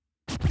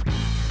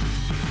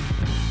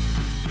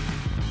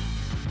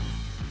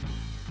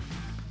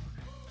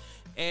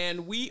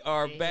and we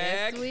are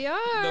back. Yes, we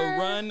are. The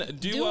Run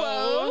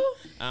Duo.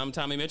 I'm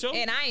Tommy Mitchell.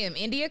 And I am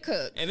India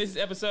Cook. And this is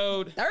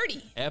episode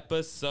 30.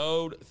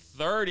 Episode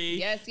 30.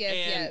 Yes.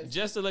 And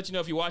just to let you know,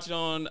 if you watch it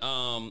on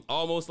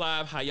Almost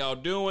Live, how y'all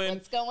doing?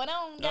 What's going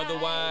on, guys?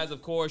 Otherwise,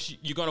 of course,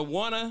 you're going to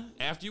want to,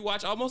 after you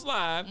watch Almost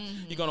Live,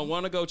 you're going to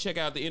want to go check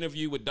out the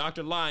interview with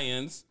Dr.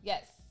 Lyons.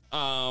 Yes.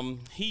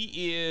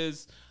 He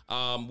is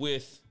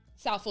with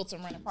South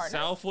Fulton Running Partners.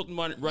 South Fulton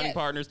Running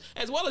Partners,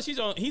 as well as he's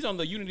on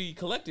the Unity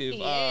Collective.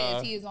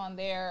 He is on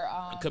their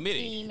committee.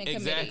 Team and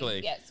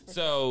exactly. Committee. Yes.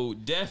 So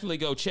definitely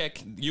go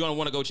check. You're gonna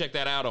want to go check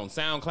that out on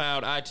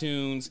SoundCloud,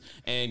 iTunes,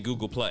 and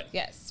Google Play.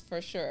 Yes,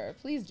 for sure.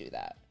 Please do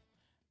that.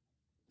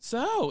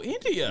 So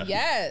India.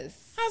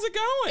 Yes. How's it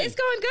going? It's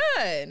going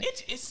good.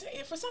 It's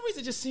for some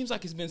reason it just seems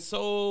like it's been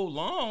so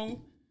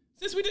long.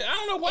 Since we did, I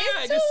don't know why.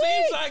 It's it just 2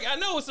 seems weeks. like, I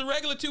know it's a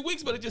regular 2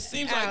 weeks, but it just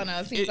seems like I don't know.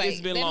 It seems like it's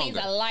been that longer.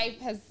 means a life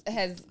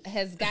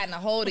has gotten a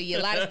hold of you. A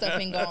lot of stuff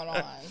been going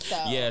on. So.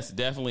 Yes,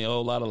 definitely a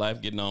whole lot of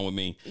life getting on with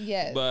me.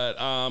 Yes.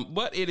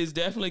 But it is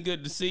definitely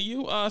good to see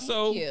you.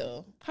 Thank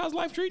you. How's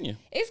life treating you?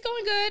 It's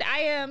going good. I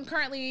am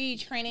currently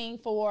training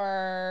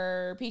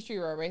for Peachtree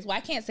Road Race. Well, I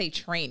can't say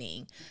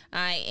training.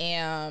 I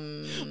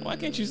am... Why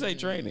can't you say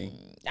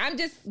training? I'm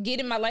just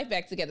getting my life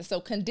back together. So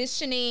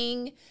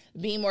conditioning,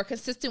 being more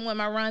consistent with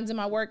my runs and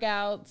my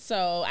workouts.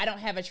 So I don't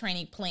have a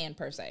training plan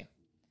per se.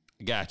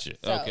 Gotcha.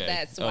 So okay.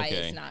 that's why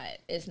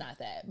it's not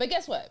that. But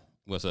guess what?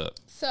 What's up?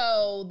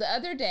 So the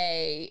other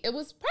day, it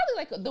was probably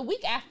like the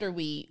week after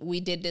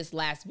we did this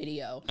last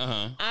video.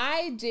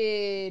 I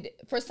did,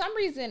 for some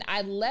reason,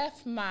 I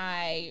left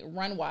my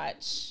run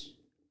watch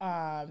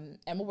at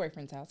my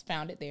boyfriend's house,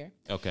 found it there.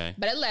 Okay.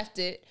 But I left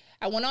it.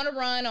 I went on a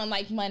run on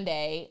like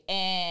Monday,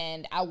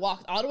 and I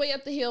walked all the way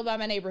up the hill by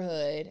my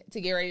neighborhood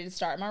to get ready to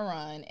start my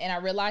run. And I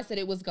realized that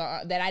it was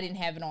gone, that I didn't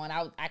have it on.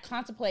 I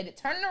contemplated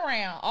turning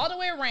around all the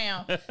way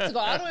around to go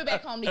all the way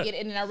back home to get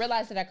it. And then I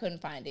realized that I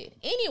couldn't find it.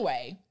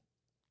 Anyway,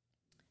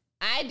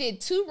 I did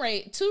two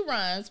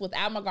runs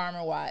without my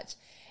Garmin watch.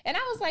 And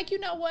I was like, you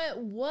know what?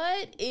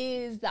 What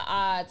is the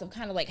odds of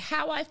kind of like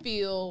how I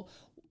feel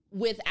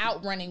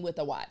without running with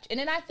a watch? And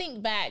then I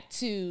think back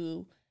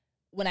to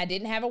when I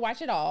didn't have a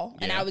watch at all,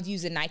 and I was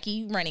using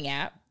Nike running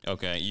app.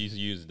 Okay, you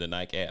use the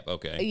Nike app.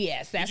 Okay.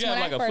 Yes, that's Did you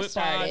when have I like a first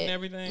flip pod started. and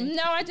everything?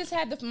 No, I just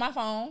had my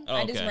phone. Oh,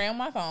 I just okay. ran on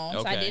my phone, so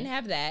I Okay. didn't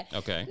have that.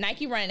 Okay.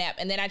 Nike running app,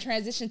 and then I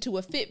transitioned to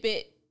a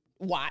Fitbit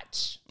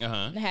watch.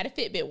 I had a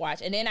Fitbit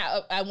watch, and then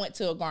I went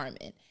to a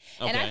Garmin.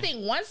 And I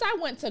think once I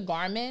went to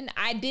Garmin,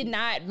 I did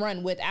not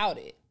run without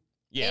it.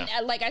 Yeah.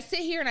 And like I sit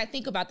here and I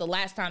think about the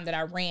last time that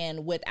I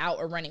ran without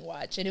a running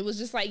watch, and it was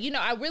just like,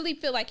 I really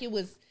feel like it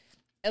was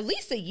at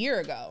least a year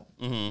ago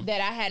that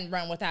I hadn't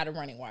run without a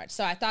running watch.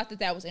 So I thought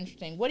that was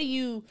interesting. How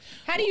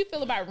do you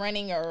feel about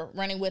running or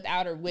running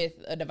without or with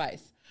a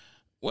device?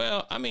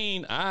 Well, I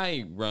mean,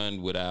 I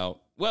run without.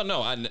 Well,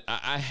 no,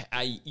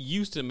 I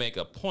used to make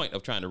a point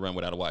of trying to run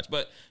without a watch,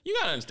 but you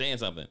gotta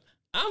understand something.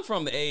 I'm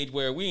from the age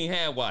where we ain't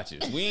have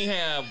watches. We ain't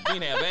have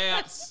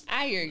apps.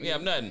 I hear you. We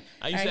have nothing.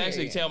 I used to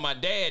actually tell my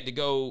dad to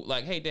go,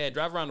 like, hey, Dad,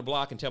 drive around the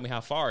block and tell me how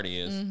far it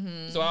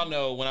is. So I'll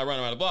know when I run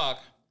around the block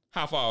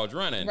how far I was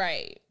running.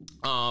 Right.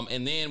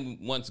 And then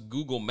once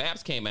Google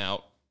Maps came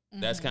out,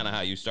 that's kind of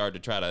how you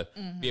started to try to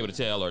be able to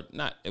tell, or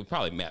not, it was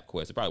probably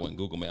MapQuest. It probably wasn't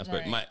Google Maps,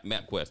 but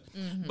MapQuest.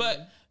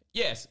 But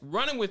yes,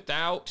 running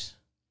without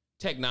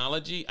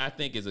technology, I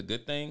think, is a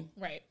good thing.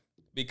 Right.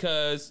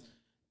 Because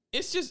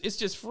it's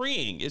just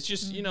freeing. It's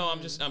just,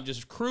 I'm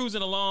just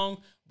cruising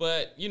along.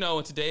 But,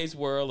 in today's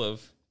world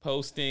of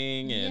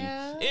posting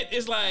and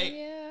it's like,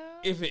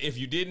 if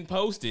you didn't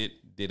post it,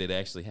 did it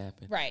actually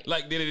happen? Right.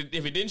 Like,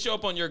 if it didn't show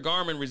up on your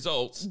Garmin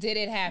results, did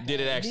it happen?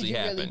 Did it actually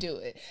happen? Did you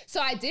really do it? So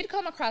I did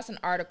come across an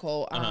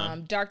article.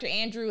 Dr.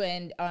 Andrew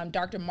and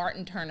Dr.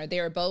 Martin Turner, they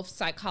are both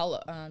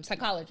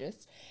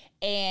psychologists.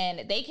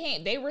 And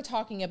they were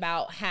talking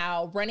about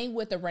how running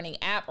with a running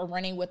app or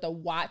running with a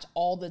watch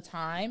all the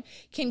time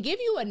can give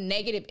you a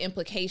negative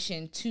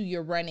implication to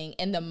your running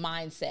and the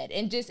mindset.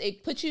 And just,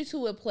 it puts you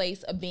to a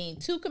place of being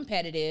too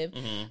competitive,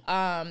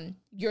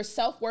 your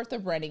self-worth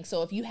of running.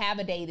 So if you have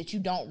a day that you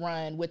don't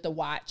run with the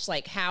watch,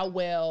 like how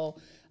well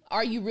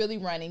are you really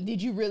running?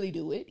 Did you really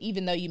do it?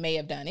 Even though you may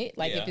have done it.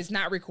 Like if it's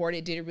not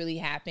recorded, did it really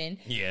happen?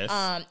 Yes.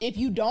 If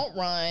you don't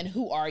run,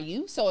 who are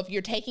you? So if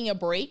you're taking a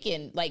break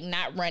and like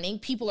not running,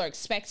 people are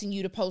expecting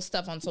you to post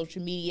stuff on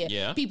social media.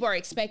 Yeah. People are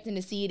expecting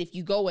to see it. If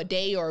you go a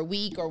day or a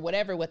week or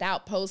whatever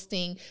without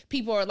posting,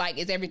 people are like,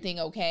 is everything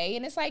okay?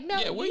 And it's like, no,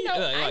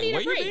 I need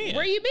a break.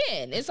 Where you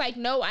been? It's like,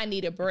 no, I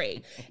need a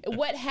break.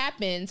 What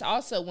happens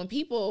also when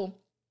people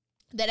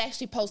that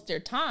actually post their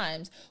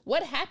times,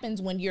 what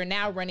happens when you're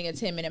now running a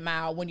 10-minute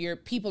mile when your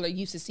people are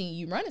used to seeing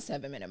you run a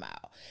 7-minute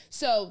mile?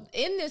 So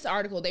in this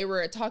article, they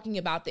were talking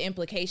about the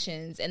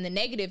implications and the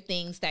negative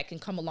things that can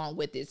come along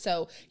with it.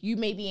 So you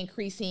may be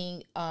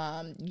increasing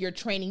your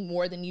training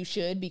more than you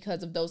should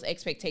because of those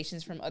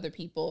expectations from other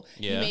people.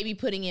 Yeah. You may be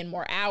putting in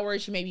more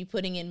hours. You may be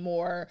putting in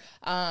more,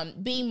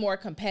 being more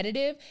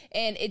competitive.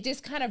 And it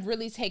just kind of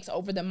really takes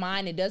over the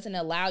mind. It doesn't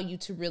allow you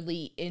to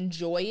really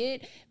enjoy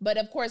it. But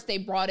of course, they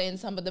brought in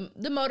some of the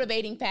the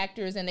motivating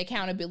factors and the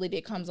accountability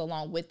that comes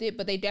along with it,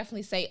 but they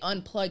definitely say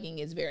unplugging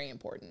is very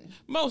important.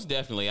 Most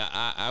definitely.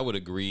 I would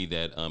agree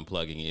that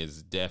unplugging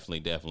is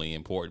definitely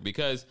important,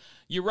 because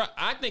you're right.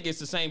 I think it's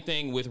the same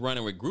thing with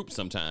running with groups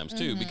sometimes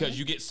too, because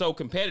you get so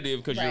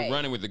competitive because you're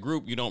running with the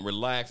group, you don't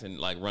relax and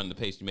like run the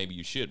pace maybe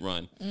you should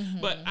run.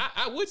 But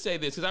I would say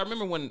this, because I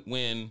remember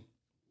when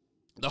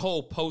the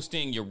whole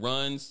posting your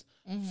runs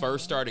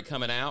first started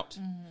coming out,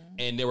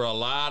 and there were a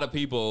lot of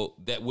people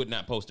that would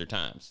not post their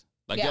times.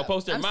 Like they'll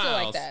post their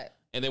miles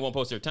and they won't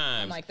post their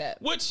times. I'm like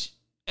that. Which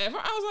I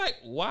was like,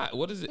 why?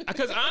 What is it?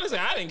 Because honestly,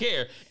 I didn't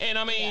care. And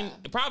I mean,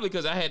 probably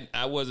because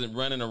I wasn't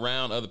running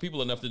around other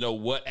people enough to know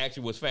what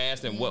actually was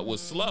fast and what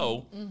was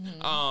slow.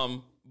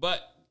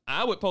 But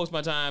I would post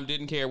my time,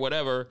 didn't care,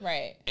 whatever.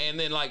 Right. And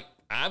then like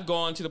I've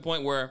gone to the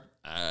point where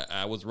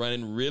I was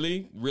running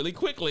really, really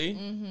quickly.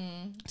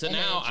 So and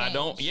now I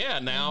don't. Yeah,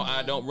 now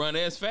I don't run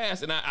as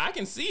fast, and I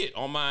can see it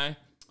on my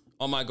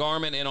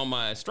Garmin and on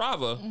my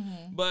Strava,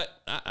 but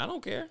I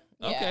don't care.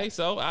 Okay,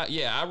 so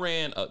I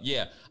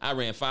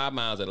ran 5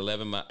 miles at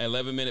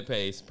 11 minute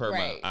pace per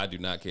mile. I do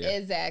not care.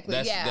 Exactly.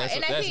 And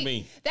I think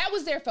me. That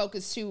was their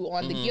focus too,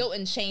 on the guilt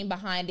and shame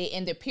behind it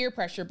and the peer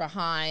pressure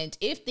behind,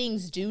 if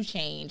things do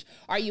change,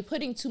 are you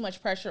putting too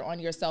much pressure on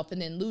yourself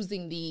and then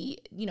losing the,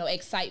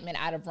 excitement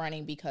out of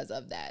running because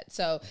of that?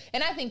 So,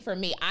 and I think for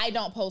me, I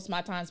don't post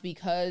my times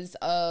because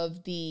of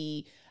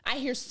I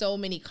hear so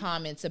many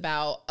comments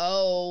about,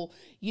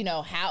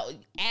 how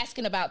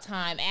asking about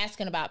time,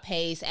 asking about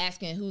pace,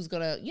 asking who's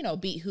gonna,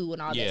 beat who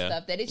and all that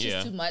stuff, that it's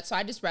just too much. So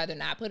I just rather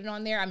not put it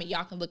on there. I mean,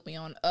 y'all can look me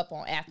up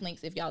on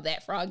Athlinks if y'all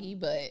that froggy,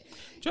 but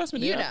trust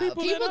me,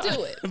 people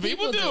do it.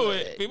 People do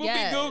it. People be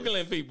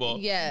Googling people.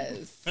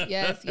 Yes.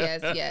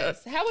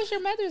 How was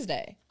your Mother's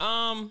Day?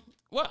 Well,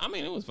 I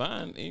mean, it was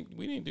fine.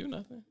 We didn't do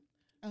nothing.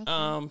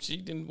 Okay. She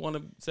didn't want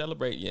to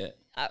celebrate yet.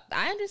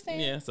 I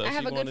understand. Yeah, so I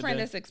have a good friend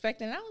that's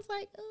expecting. And I was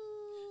like,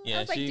 I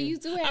was like, do you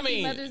do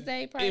happy Mother's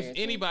Day prior if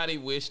anybody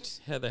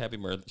wished Heather happy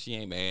Mother's, she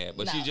ain't mad,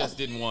 but she just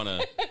didn't want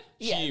to.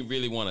 She didn't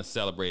really want to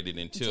celebrate it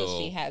until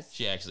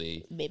she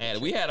actually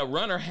had. We had a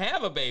runner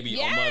have a baby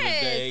on Mother's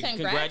Day.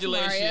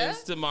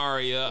 Congratulations to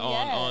Maria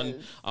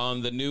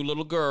on the new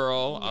little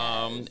girl.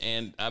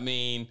 And I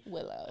mean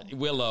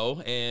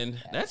Willow,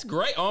 and that's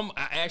great.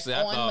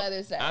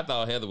 I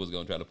thought Heather was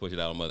gonna try to push it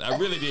out on Mother. I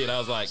really did. I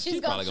was like,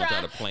 she's probably gonna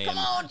try to plan. Come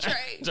on,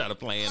 Trey. Try to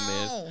plan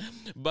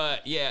this.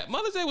 But yeah,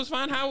 Mother's Day was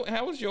fine.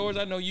 How was yours?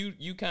 I know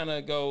you kind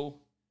of go.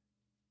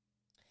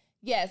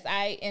 Yes,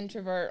 I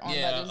introvert on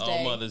Mother's Day.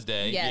 On Mother's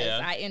Day.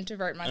 Yes, I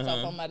introvert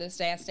myself on Mother's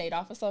Day. I stayed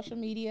off of social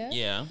media.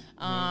 Yeah.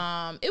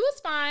 It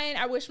was fine.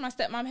 I wish my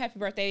stepmom happy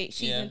birthday.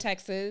 She's in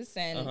Texas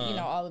and,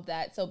 all of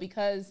that. So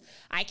because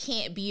I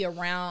can't be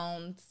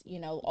around,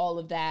 all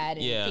of that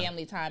and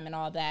family time and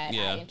all that,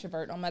 I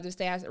introvert on Mother's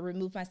Day. I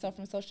remove myself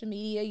from social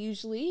media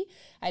usually.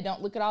 I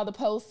don't look at all the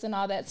posts and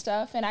all that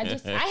stuff. And I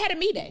had a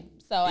me day.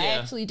 So I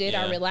actually did.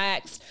 I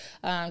relaxed,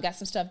 got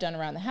some stuff done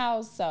around the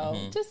house.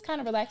 So just kind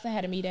of relaxed and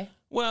had a me day.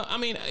 Well, I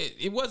mean,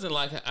 it wasn't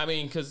like,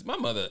 because my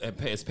mother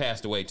has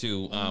passed away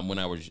too when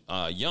I was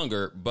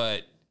younger,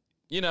 but,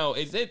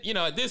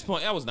 at this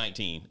point, I was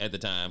 19 at the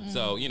time.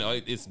 So,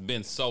 it's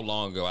been so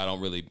long ago, I don't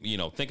really,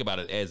 think about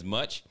it as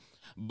much.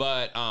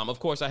 But, of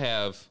course, I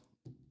have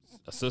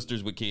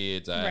sisters with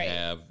kids. I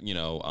have,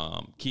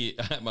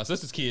 my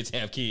sister's kids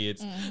have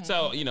kids.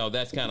 So,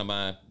 that's kind of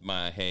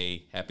my,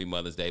 hey, happy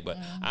Mother's Day. But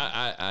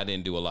I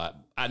didn't do a lot.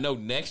 I know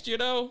next year,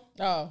 though.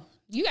 Oh.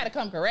 You got to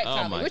come correct,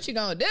 Tommy. What you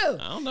going to do?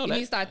 I don't know. You need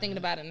to start thinking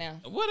about it now.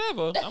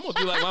 Whatever. I'm going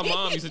to do like my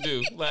mom used to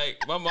do.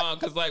 Like my mom,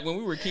 because like when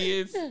we were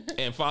kids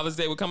and Father's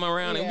Day would come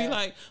around and be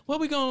like,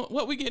 what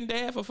we getting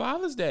Dad for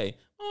Father's Day?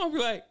 Oh, I'll be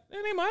like,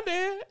 that ain't my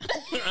dad.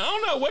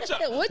 I don't know.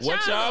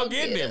 What y'all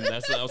getting him?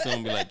 That's what I was going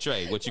to be like,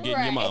 Trey, what you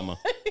getting your mama?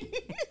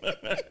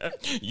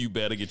 You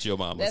better get your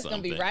mama That's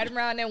something. That's going to be right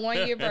around that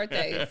 1 year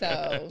birthday.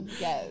 So,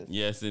 yes.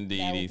 Yes, indeed.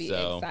 That would be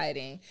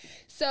exciting.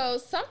 So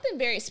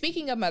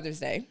speaking of Mother's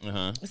Day,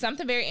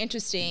 something very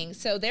interesting.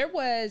 So there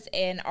was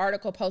an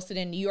article posted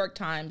in New York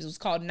Times. It was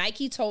called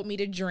Nike Told Me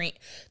to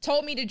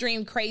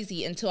Dream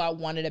Crazy Until I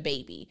Wanted a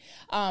Baby.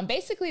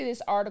 Basically,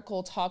 this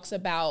article talks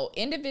about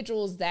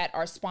individuals that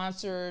are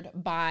sponsored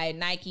by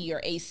Nike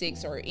or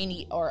Asics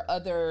or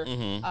other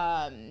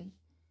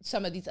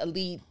some of these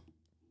elite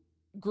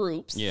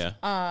groups.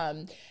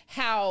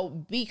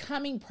 How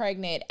becoming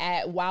pregnant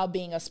while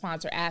being a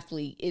sponsor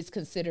athlete is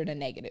considered a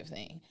negative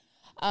thing.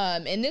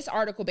 And this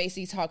article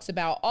basically talks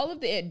about all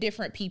of the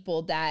different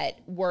people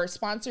that were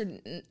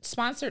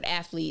sponsored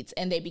athletes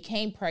and they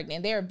became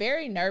pregnant. They are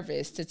very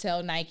nervous to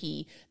tell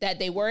Nike that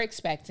they were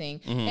expecting.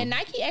 And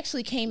Nike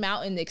actually came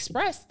out and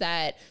expressed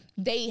that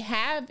they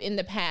have in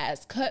the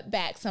past cut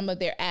back some of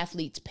their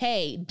athletes'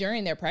 pay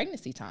during their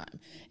pregnancy time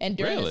and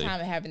during the time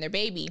of having their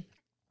baby.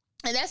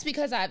 And that's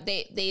because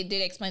they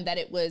did explain that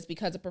it was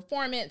because of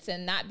performance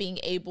and not being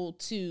able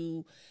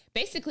to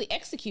basically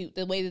execute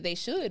the way that they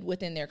should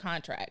within their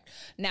contract.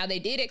 Now, they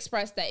did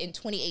express that in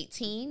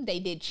 2018, they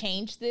did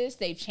change this.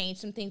 They've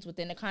changed some things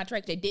within the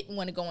contract. They didn't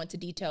want to go into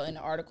detail in the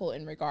article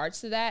in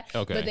regards to that.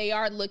 Okay. But they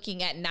are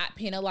looking at not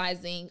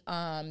penalizing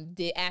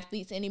the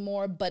athletes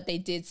anymore. But they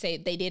did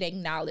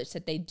acknowledge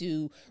that they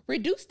do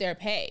reduce their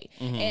pay.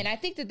 And I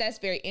think that that's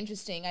very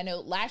interesting. I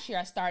know last year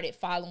I started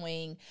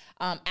following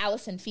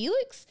Allison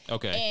Felix.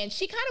 Okay. And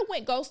she kind of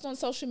went ghost on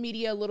social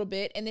media a little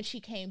bit. And then she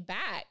came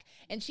back.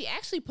 And she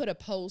actually put a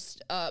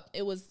post up.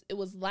 It was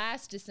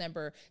last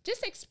December,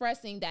 just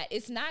expressing that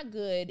it's not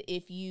good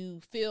if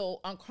you feel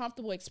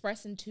uncomfortable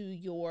expressing to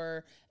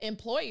your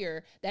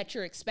employer that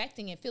you're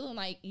expecting and feeling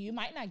like you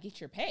might not get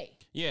your pay.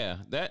 Yeah,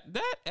 that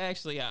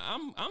actually,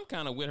 I'm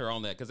kind of with her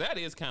on that, because that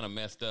is kind of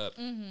messed up.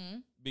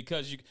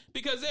 Because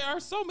there are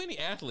so many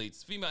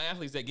athletes, female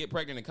athletes, that get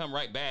pregnant and come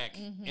right back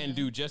and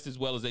do just as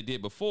well as they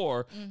did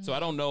before. So I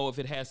don't know if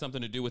it has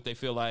something to do with they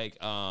feel like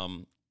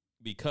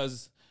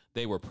because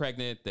they were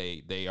pregnant,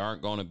 they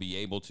aren't going to be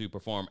able to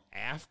perform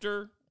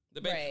after the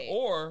baby,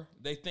 or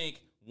they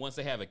think once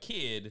they have a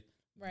kid,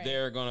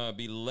 they're going to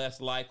be less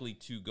likely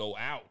to go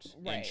out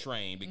and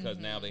train because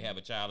now they have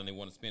a child and they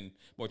want to spend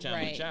more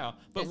time with the child.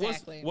 But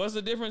what's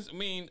the difference? I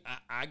mean,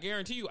 I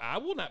guarantee you, I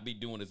will not be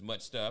doing as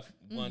much stuff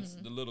once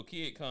the little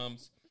kid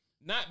comes.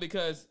 Not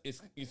because it's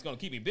going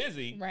to keep me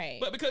busy,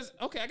 but because,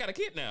 okay, I got a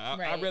kid now.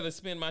 I'd rather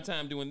spend my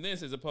time doing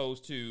this as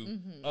opposed to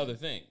other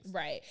things.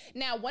 Right.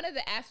 Now, one of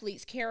the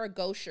athletes, Kara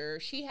Gosher,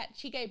 she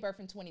gave birth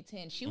in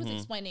 2010. She was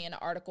explaining in an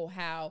article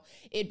how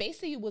it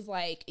basically was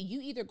like,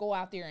 you either go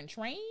out there and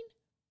train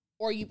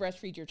or you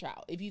breastfeed your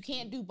child. If you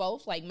can't do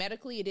both, like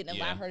medically, it didn't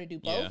allow her to do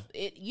both.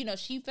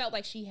 She felt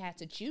like she had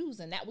to choose,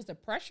 and that was the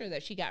pressure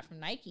that she got from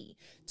Nike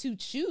to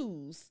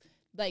choose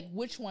like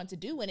which one to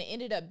do. And it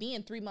ended up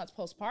being 3 months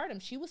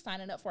postpartum. She was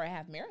signing up for a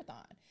half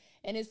marathon.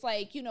 And it's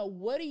like,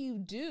 what do you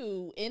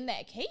do in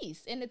that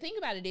case? And the thing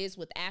about it is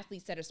with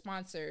athletes that are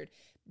sponsored,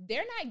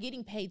 they're not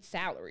getting paid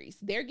salaries.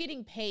 They're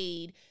getting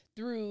paid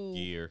through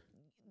gear.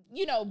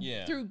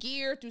 Through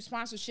gear, through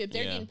sponsorship,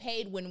 they're getting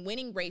paid when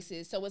winning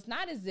races. So it's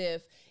not as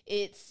if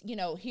it's,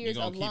 here's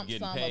a lump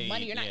sum of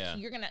money.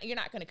 You're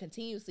not going to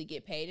continuously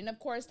get paid. And of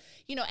course,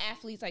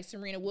 athletes like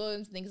Serena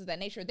Williams, things of that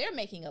nature, they're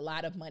making a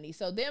lot of money.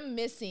 So them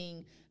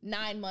missing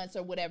 9 months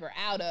or whatever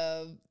out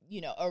of,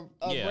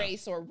 a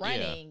race or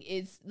running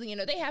is,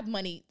 they have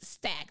money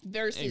stacked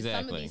versus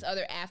some of these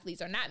other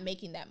athletes are not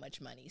making that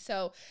much money.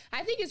 So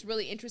I think it's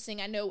really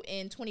interesting. I know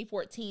in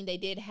 2014, they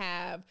did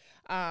have,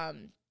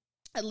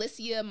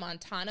 Alicia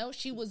Montano.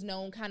 She was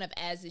known kind of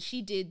as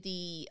she did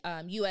the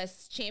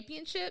U.S.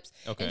 championships,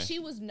 and she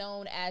was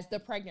known as the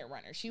pregnant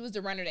runner. She was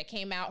the runner that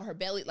came out, her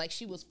belly, like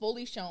she was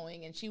fully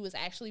showing, and she was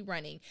actually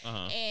running.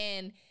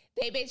 And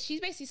she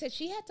basically said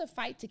she had to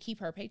fight to keep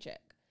her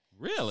paycheck.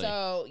 Really?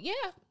 So, yeah.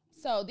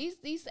 So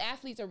these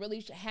athletes are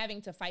really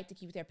having to fight to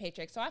keep their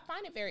paycheck. So I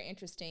find it very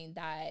interesting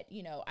that,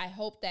 I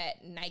hope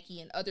that Nike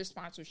and other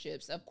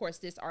sponsorships, of course,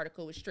 this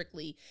article is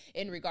strictly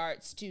in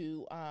regards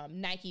to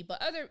Nike,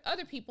 but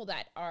other people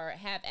that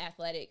have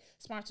athletic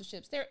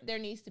sponsorships, there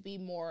needs to be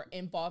more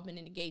involvement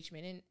and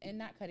engagement and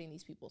not cutting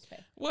these people's pay.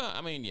 Well,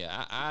 I mean,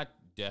 I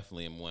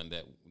definitely am one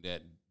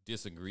that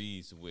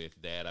disagrees with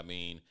that. I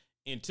mean,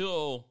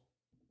 until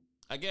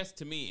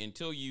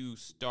you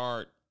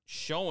start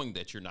showing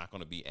that you're not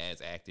going to be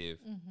as active,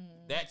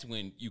 that's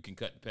when you can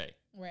cut the pay.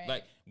 Right.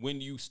 Like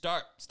when you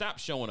stop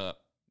showing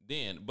up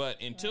then.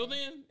 But until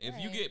then, if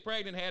you get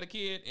pregnant, had a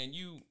kid, and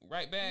you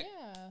right back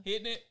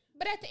hitting it.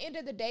 But at the end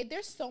of the day,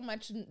 there's so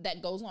much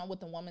that goes on with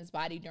the woman's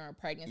body during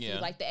pregnancy. Yeah.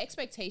 Like the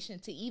expectation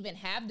to even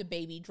have the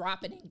baby,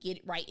 drop it, and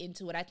get right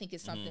into it, I think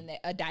is something that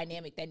a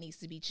dynamic that needs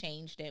to be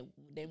changed. And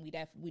then we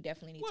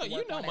definitely need to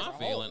work on. Well, my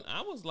feeling.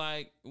 I was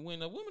like,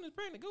 when a woman is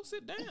pregnant, go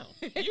sit down.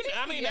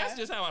 That's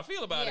just how I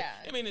feel about it.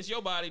 I mean, it's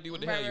your body. Do what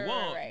the hell you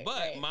want.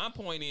 But my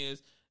point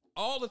is,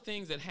 all the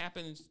things that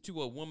happens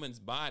to a woman's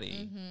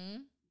body.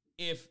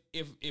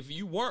 If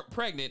you weren't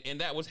pregnant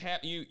and that was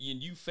happening,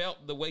 and you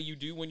felt the way you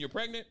do when you're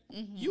pregnant,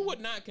 you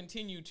would not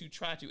continue to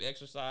try to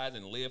exercise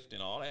and lift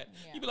and all that.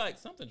 Yeah. You'd be like,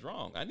 something's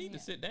wrong. I need to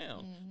sit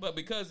down. But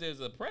because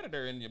there's a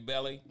predator in your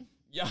belly,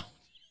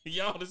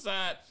 y'all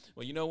decide,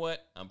 well, you know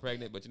what? I'm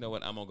pregnant, but you know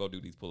what? I'm gonna go do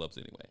these pull-ups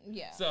anyway.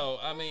 Yeah. So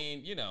I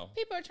mean,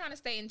 people are trying to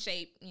stay in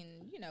shape,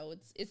 and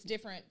it's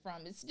different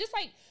from. It's just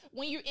like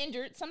when you're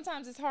injured.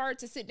 Sometimes it's hard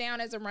to sit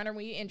down as a runner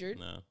when you're injured.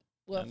 No.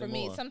 Well, for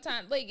me,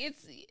 sometimes, like,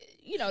 it's,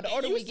 the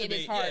older we get,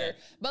 it's harder.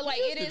 But, like,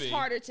 it is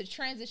harder to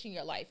transition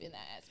your life in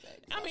that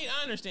aspect. So. I mean,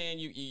 I understand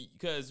you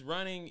because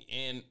running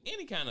and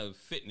any kind of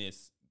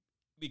fitness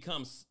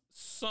becomes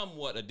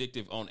somewhat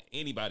addictive on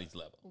anybody's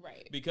level.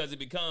 Right. Because it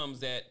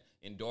becomes that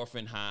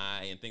endorphin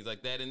high and things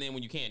like that. And then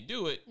when you can't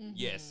do it,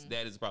 yes,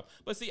 that is a problem.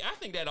 But, see, I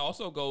think that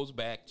also goes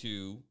back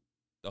to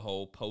the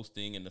whole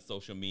posting and the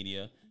social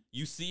media.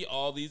 You see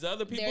all these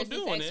other people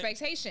doing this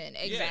expectation.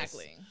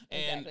 Exactly.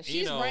 Yes. And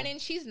she's running.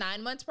 She's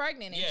 9 months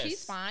pregnant, and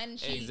she's fine. And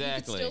you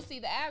can still see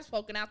the abs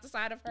poking out the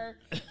side of her.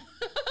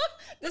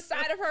 The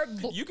side of her.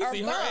 You can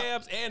see her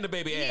abs and the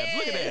baby abs.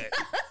 Look at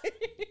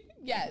that.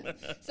 Yes.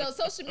 So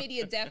social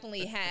media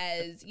definitely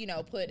has,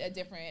 put a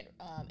different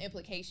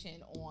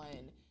implication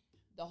on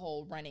the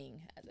whole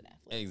running as an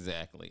athlete.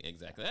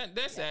 Exactly.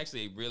 That's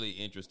actually really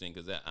interesting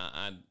because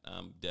I'm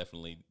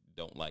definitely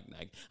don't like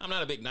Nike. I'm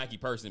not a big Nike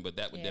person, but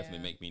that would definitely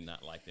make me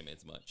not like them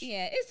as much.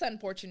 Yeah, it's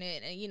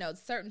unfortunate. And,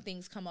 certain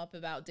things come up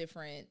about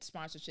different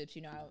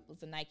sponsorships. I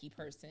was a Nike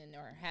person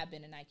or have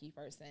been a Nike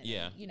person.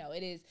 Yeah.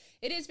 And,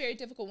 it is very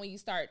difficult when you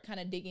start kind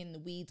of digging in the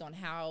weeds on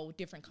how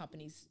different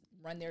companies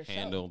run their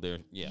handle show.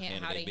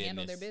 how they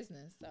handle their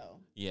business. So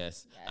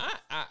yes.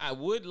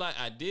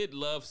 I did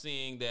love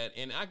seeing that,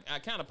 and I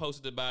kind of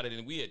posted about it,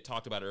 and we had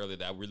talked about it earlier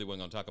that I really wasn't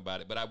going to talk about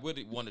it, but I would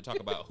want to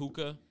talk about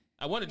hookah.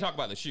 I wanted to talk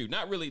about the shoe,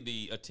 not really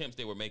the attempts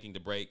they were making to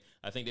break.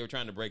 I think they were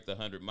trying to break the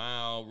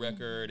 100-mile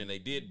record, and they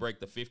did break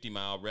the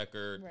 50-mile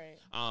record. Right.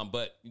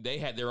 But they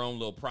had their own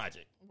little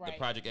project, right. the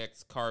Project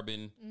X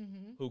Carbon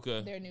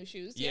hookah. Their new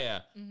shoes.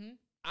 Yeah. Mm-hmm.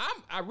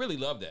 I really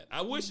love that.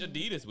 I wish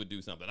Adidas would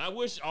do something. I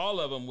wish all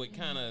of them would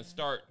kind of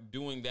start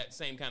doing that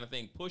same kind of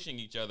thing, pushing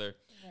each other.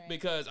 Right.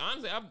 Because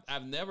honestly,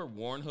 I've never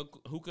worn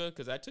hookah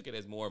because I took it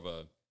as more of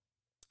a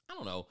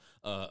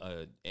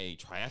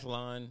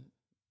triathlon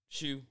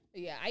shoe.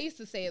 Yeah, I used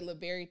to say it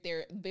looked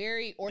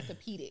very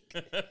orthopedic.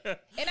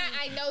 And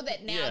I know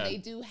that now they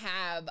do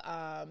have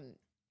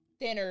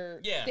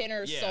thinner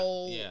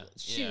sole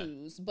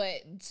shoes,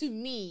 but to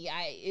me,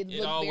 it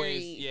looked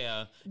always,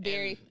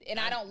 very, and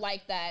I don't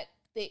like that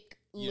thick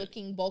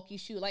looking bulky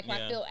shoe. Like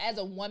I feel as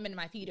a woman,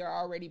 my feet are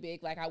already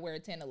big. Like I wear a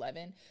 10,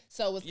 11.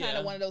 So it's kind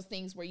of one of those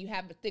things where you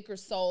have a thicker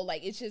sole.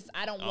 Like it's just,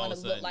 I don't want to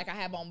look like I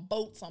have on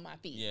boats on my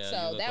feet. Yeah,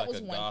 so that like was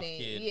a one goth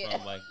thing. Kid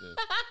from like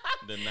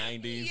the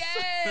 90s.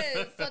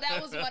 Yes. So that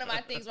was one of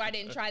my things where I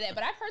didn't try that,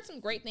 but I've heard some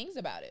great things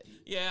about it.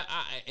 Yeah.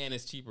 And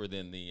it's cheaper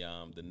than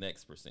the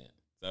next percent.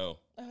 So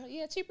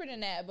cheaper than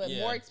that, but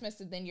more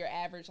expensive than your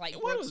average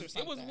Brooks or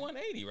something. It was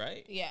 $180,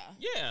 right? Yeah.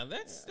 Yeah,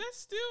 that's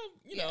still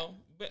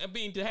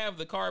to have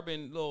the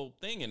carbon little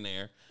thing in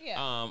there. Yeah.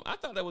 I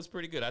thought that was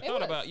pretty good. I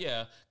thought about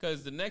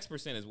because the next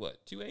percent is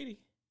what, 280?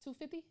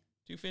 250?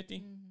 250?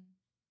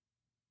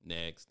 Mm-hmm.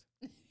 Next.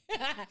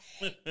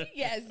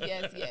 Yes.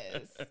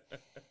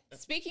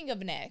 Speaking of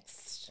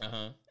next,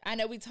 I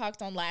know we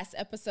talked on last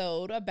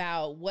episode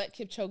about what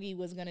Kipchoge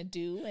was going to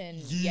do, and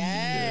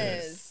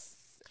yes.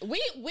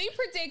 We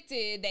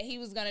predicted that he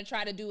was going to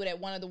try to do it at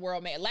one of the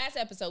world majors. Last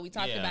episode, we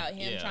talked about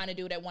him trying to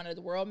do it at one of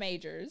the world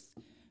majors,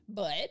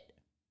 but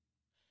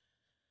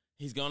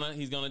he's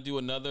gonna do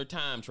another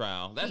time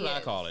trial. That's what I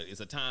call it.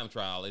 It's a time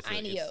trial.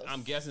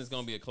 I'm guessing it's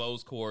gonna be a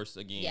closed course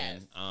again.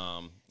 Yes.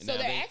 So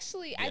they're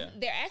actually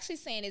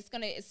saying it's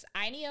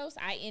INEOS,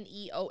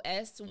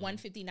 INEOS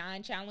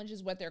 159 challenge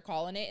is what they're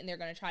calling it, and they're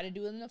gonna try to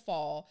do it in the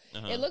fall.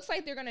 It looks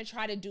like they're gonna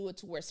try to do it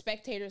to where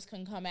spectators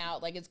can come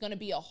out. Like it's gonna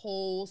be a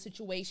whole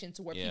situation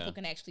to where people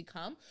can actually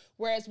come.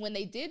 Whereas when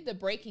they did the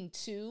Breaking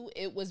 2,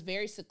 it was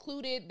very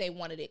secluded. They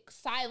wanted it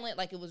silent,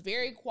 like it was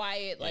very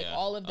quiet, like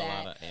all of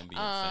that. A lot of ambient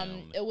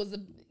sound. It was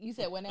you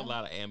said what now? A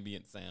lot of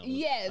ambient sound.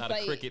 Yes, a lot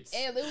of crickets.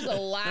 It was a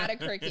lot of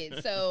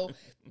crickets. So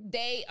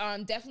they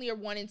definitely are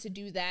wanting to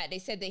do that. They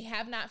said they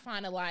have not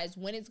finalized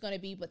when it's going to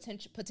be,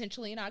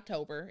 potentially in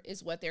October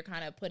is what they're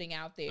kind of putting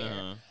out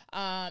there.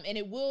 And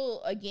it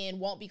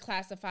won't be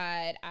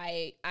classified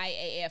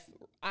IAAF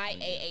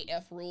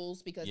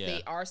rules because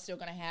they are still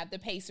going to have the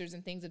pacers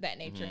and things of that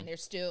nature, and they're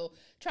still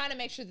trying to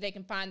make sure that they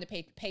can find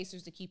the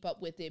pacers to keep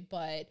up with it,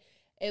 but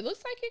it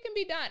looks like it can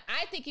be done.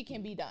 I think it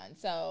can be done.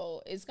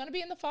 So it's going to be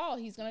in the fall.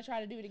 He's going to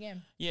try to do it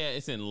again. Yeah,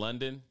 it's in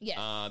London yes.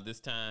 This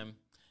time.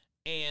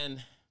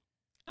 And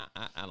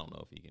I don't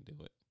know if he can do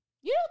it.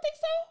 You don't think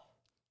so?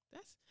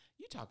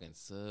 You talking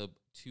sub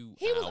 2 hours.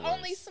 He was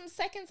only some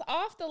seconds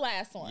off the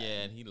last one.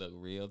 Yeah, and he looked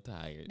real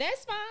tired.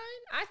 That's fine.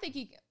 I think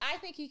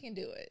he can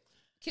do it.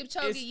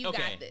 Kipchoge,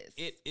 got this.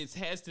 It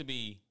has to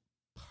be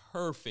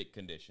perfect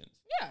conditions.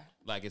 Yeah.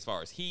 Like as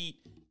far as heat.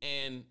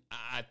 And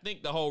I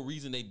think the whole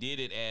reason they did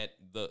it at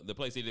the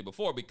place they did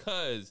before,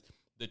 because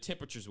the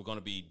temperatures were going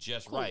to be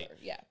just cooler, right.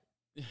 Yeah.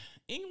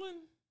 England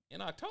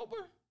in October?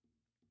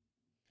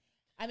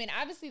 I mean,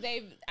 obviously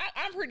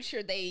I'm pretty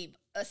sure they've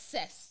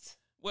assessed.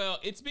 Well,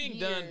 it's being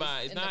done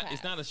by,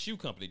 it's not a shoe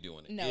company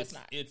doing it. No, it's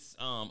not. It's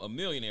a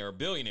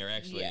billionaire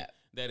actually,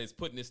 that is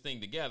putting this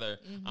thing together.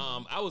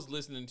 I was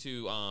listening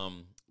to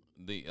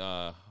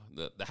the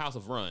House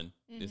of Run,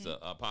 it's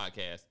a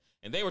podcast,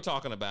 and they were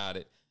talking about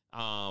it.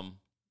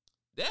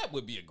 That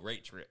would be a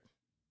great trip.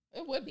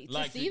 It would be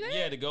to see that.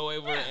 Yeah, to go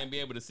over and be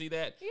able to see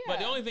that. Yeah. But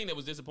the only thing that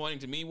was disappointing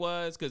to me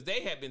was because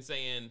they had been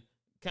saying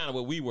kind of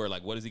what we were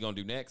like, what is he going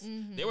to do next?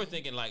 They were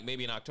thinking like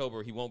maybe in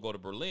October he won't go to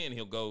Berlin.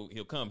 He'll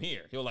come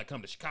here. He'll like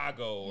come to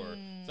Chicago or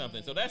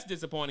something. So that's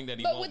disappointing that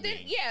he won't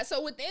be. Yeah.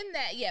 So within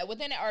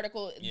that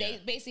article, they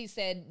basically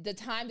said the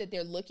time that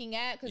they're looking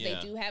at, because they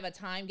do have a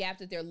time gap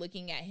that they're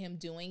looking at him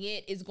doing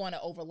it, is going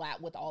to overlap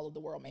with all of the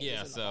world majors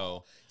in the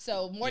fall.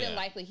 So more than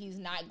likely he's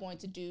not going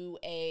to do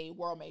a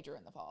world major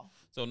in the fall.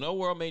 So no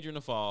world major in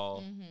the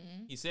fall.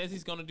 He says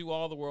he's going to do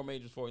all the world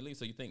majors before he leaves.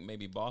 So you think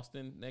maybe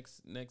Boston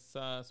next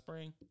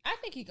spring? I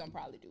think he can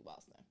probably do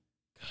Boston.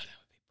 God, that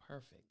would be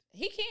perfect.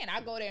 He can.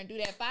 I'll go there and do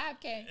that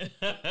 5K.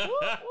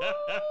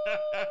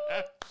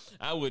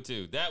 I would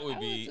too. That would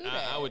be.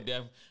 I would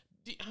definitely.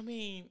 I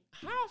mean,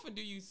 how often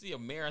do you see a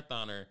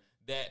marathoner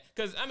that?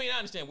 Because I mean, I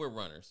understand we're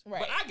runners, right.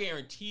 but I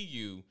guarantee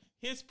you,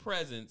 his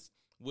presence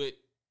would,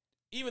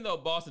 even though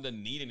Boston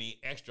doesn't need any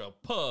extra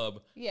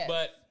pub, yes.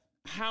 but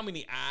how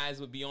many eyes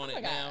would be on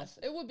it now?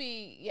 It would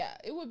be,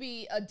 it would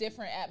be a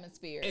different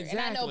atmosphere. Exactly.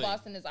 And I know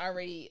Boston is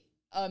already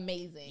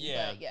amazing.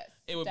 Yeah, but yes,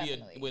 it would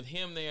be with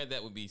him there.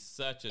 That would be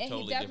such a totally different atmosphere.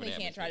 And he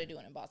definitely can't try to do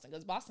it in Boston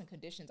because Boston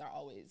conditions are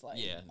always like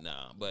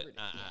but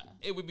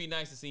it would be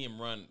nice to see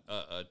him run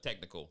a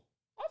technical.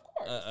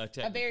 Of course, a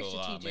technical, very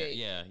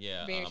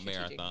strategic,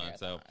 marathon.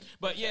 So,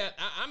 but sure.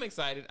 I'm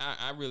excited.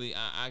 I really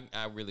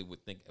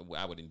would think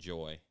I would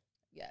enjoy.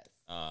 Yes.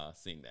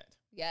 Seeing that.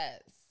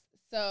 Yes.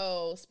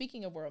 So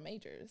speaking of world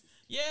majors,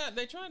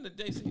 they're trying to.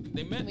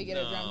 They met. Can we get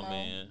a drum roll?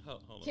 Man.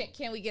 Hold on.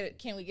 Can we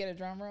get a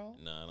drum roll?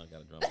 No, I don't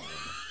got a drum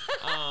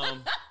roll.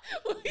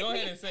 Go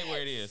ahead and say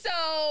where it is.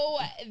 So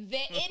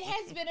it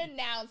has been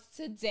announced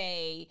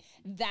today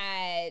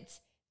that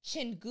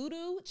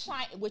Chengdu,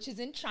 China, which is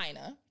in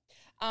China,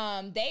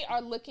 they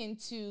are looking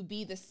to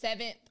be the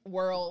 7th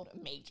world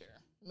major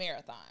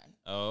marathon.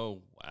 Oh,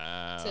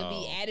 wow. To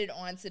be added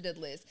onto the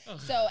list.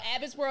 So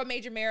Abbott's World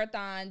Major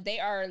Marathon, they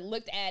are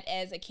looked at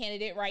as a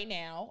candidate right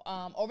now.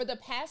 Over the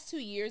past 2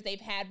 years, they've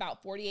had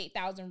about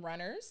 48,000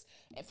 runners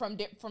from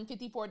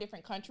 54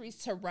 different countries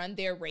to run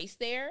their race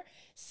there.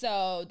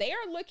 So they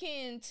are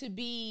looking to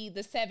be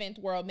the 7th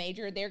World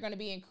Major. They're going to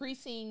be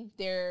increasing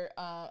their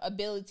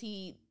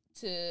ability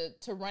to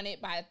run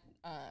it by,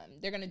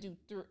 they're going to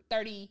do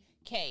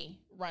 30K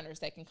runners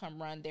that can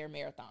come run their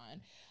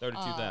marathon.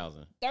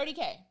 32,000.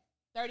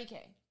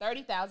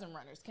 30,000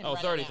 runners can run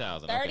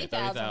 30,000. it now.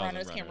 30,000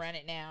 runners can run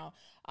it now.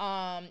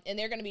 And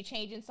they're going to be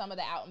changing some of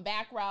the out and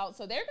back routes.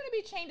 So they're going to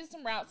be changing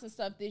some routes and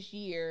stuff this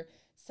year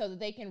so that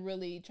they can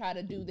really try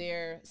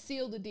to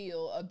seal the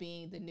deal of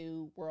being the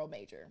new world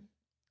major.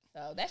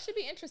 So that should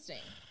be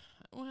interesting.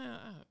 Well,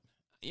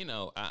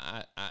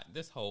 I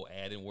this whole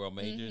adding world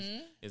majors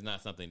is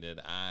not something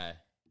that I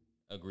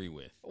agree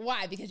with.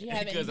 Why? Because you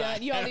haven't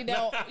done. You haven't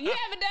done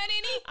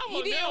any.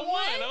 You did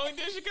one. I only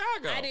did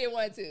Chicago. I did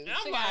one too.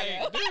 I'm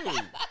Chicago. like,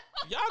 dude,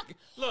 y'all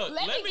look.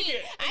 Let me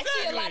get. I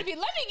see a lot of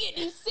people. Let me get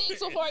these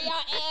 6 before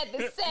y'all add the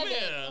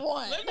 7th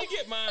one. Let me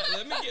get my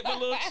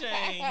little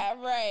chain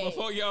right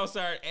before y'all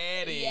start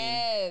adding.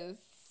 Yes.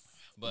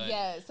 But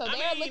so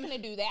they're looking to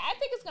do that. I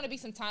think it's going to be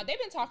some time. They've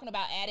been talking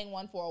about adding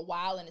one for a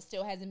while, and it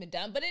still hasn't been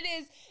done. But it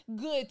is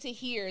good to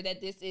hear that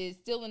this is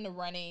still in the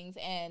runnings,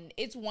 and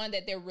it's one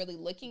that they're really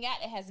looking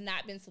at. It has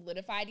not been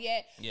solidified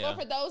yet. Yeah. But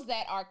for those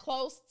that are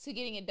close to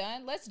getting it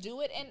done, let's do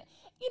it. And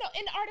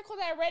in the article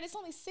that I read, it's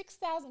only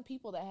 6,000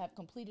 people that have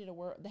completed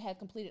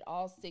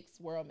all 6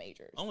 world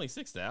majors. Only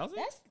 6,000?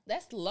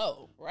 That's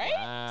low, right?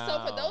 Wow.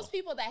 So for those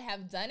people that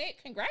have done it,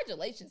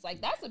 congratulations!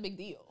 Like that's a big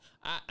deal.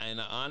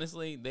 And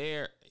honestly,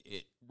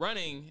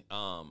 running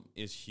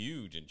is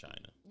huge in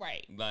China,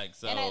 right? Like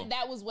so, and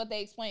that was what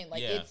they explained.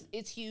 Like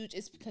it's huge.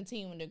 It's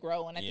continuing to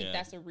grow, and I think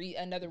that's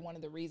another one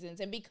of the reasons.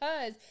 And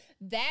because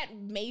that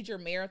major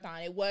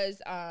marathon, it was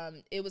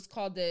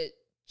called the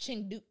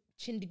Chengdu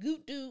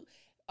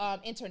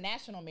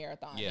International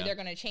Marathon. And they're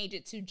going to change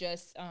it to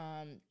just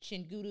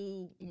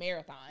Chengdu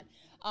Marathon.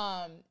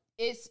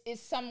 It's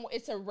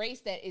a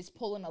race that is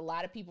pulling a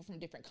lot of people from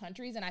different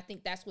countries, and I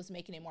think that's what's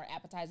making it more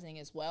appetizing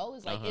as well.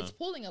 Is like it's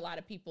pulling a lot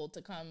of people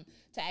to come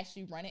to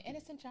actually run it, and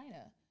it's in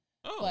China.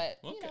 Oh, but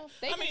okay.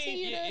 They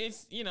continue to.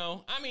 It's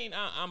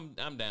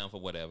I'm down for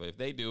whatever. If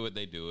they do it,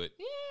 they do it.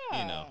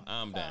 Yeah,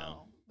 I'm down.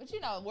 But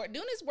we're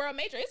doing this world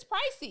major. It's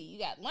pricey. You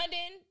got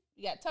London,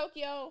 you got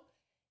Tokyo,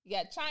 you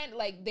got China.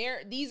 Like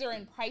these are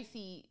in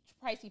pricey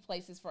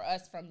places for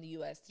us from the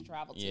U.S. to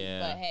travel to. Yeah.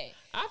 But hey,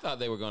 I thought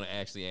they were going to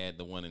actually add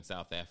the one in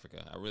South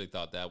Africa. I really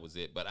thought that was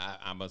it. But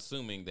I'm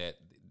assuming that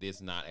this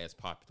not as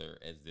popular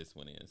as this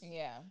one is.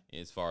 Yeah.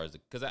 As far as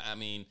because I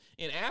mean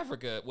in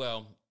Africa,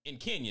 well. In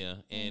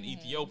Kenya and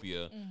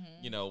Ethiopia,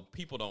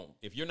 people don't.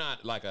 If you're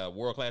not like a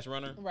world class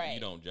runner, you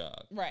don't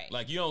jog. Right.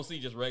 Like you don't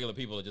see just regular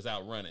people that just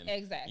out running.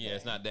 Exactly. Yeah,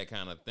 it's not that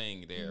kind of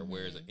thing there.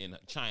 Whereas in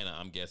China,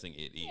 I'm guessing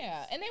it is.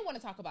 Yeah, and they want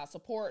to talk about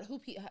support,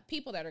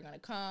 people that are going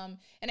to come,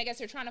 and I guess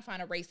they're trying to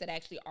find a race that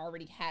actually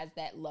already has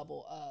that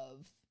level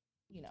of,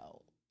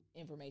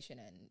 information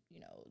and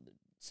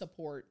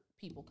support.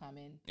 People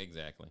coming.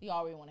 Exactly. You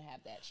already want to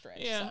have that stretch.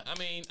 Yeah, so. I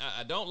mean,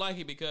 I don't like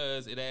it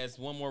because it adds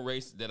one more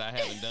race that I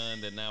haven't done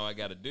that now I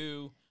got to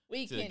do.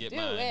 To get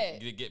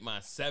my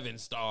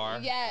 7-star.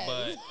 Yes.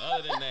 But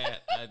other than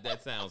that,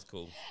 that sounds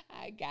cool.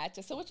 I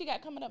gotcha. So what you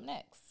got coming up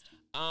next?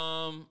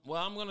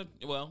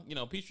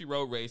 Peachtree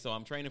Road Race. So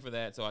I'm training for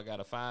that. So I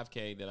got a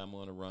 5K that I'm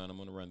going to run. I'm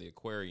going to run the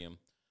Aquarium.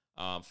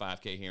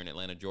 5K here in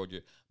Atlanta,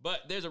 Georgia.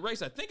 But there's a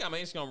race I think I'm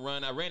actually going to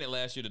run. I ran it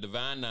last year, the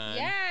Divine 9.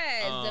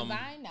 Yes,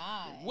 Divine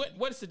 9.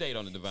 What's the date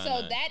on the Divine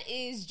 9? So that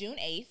is June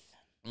 8th.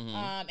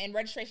 And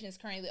registration is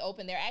currently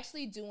open. They're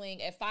actually doing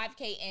a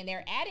 5K, and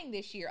they're adding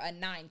this year a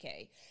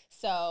 9K.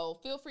 So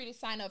feel free to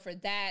sign up for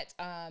that.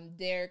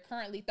 They're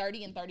currently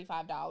 $30 and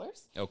 $35.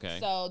 Okay.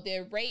 So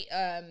the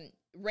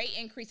rate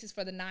increases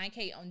for the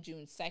 9K on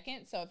June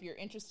 2nd. So if you're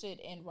interested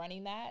in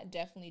running that,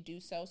 definitely do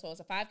so. So it's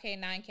a 5K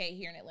and 9K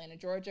here in Atlanta,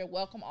 Georgia.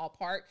 Welcome all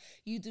park.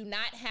 You do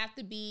not have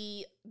to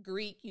be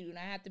Greek. You do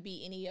not have to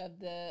be any of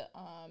the,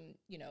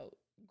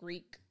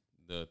 Greek.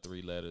 The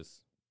 3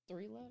 letters.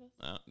 3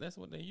 letters? That's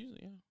what they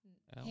usually,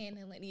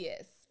 Panhellenic,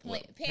 yes.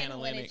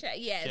 Panhellenic,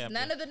 yes. chapter.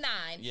 None of the 9.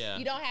 Yeah.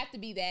 You don't have to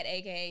be that,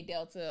 aka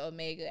Delta,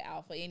 Omega,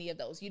 Alpha, any of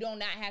those. You do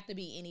not have to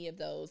be any of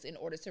those in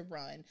order to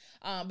run.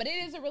 But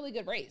it is a really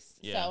good race.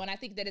 Yeah. So, and I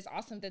think that it's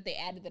awesome that they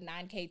added the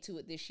 9K to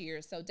it this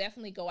year. So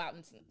definitely go out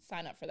and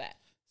sign up for that.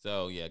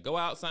 So yeah, go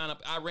out, sign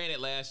up. I ran it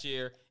last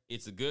year.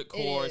 It's a good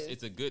course.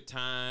 It's a good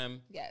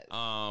time. Yes.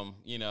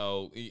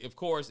 Of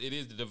course, it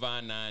is the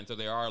Divine Nine, so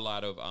there are a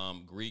lot of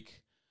Greek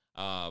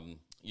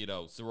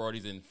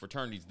sororities and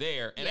fraternities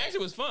there. And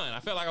actually it was fun. I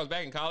felt like I was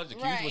back in college. The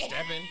Q's were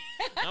stepping.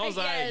 I was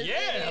like,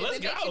 let's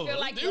it go. Makes you feel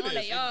like you're on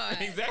the yard.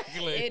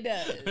 Exactly. It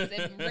does.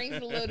 It brings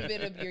a little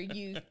bit of your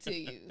youth to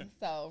you.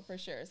 So for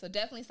sure. So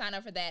definitely sign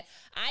up for that.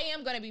 I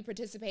am going to be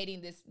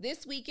participating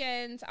this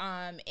weekend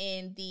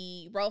in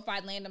the Road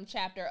 5 Landum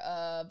chapter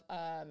of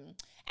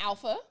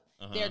Alpha.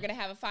 They're going to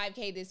have a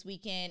 5K this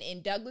weekend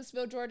in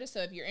Douglasville, Georgia.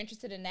 So if you're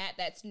interested in that,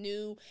 that's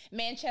new.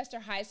 Manchester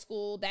High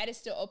School, that is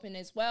still open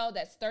as well.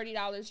 That's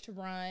 $30 to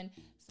run.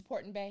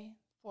 Supporting Bay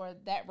for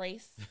that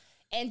race.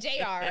 And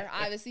JR,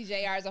 obviously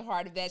JR is a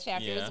part of that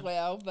chapter as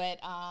well. But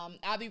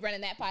I'll be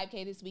running that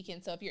 5K this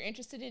weekend. So if you're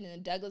interested in the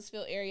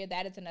Douglasville area,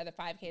 that is another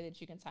 5K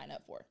that you can sign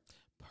up for.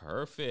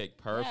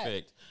 Perfect.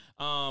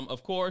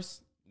 Of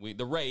course,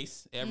 the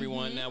race,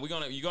 everyone. Now you're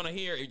gonna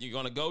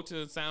go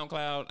to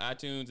SoundCloud,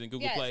 iTunes, and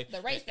Google Play.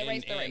 The race.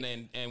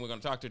 And we're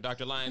gonna talk to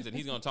Dr. Lyons, and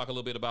he's gonna talk a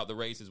little bit about the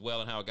race as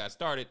well and how it got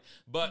started.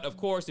 But of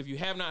course, if you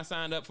have not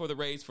signed up for the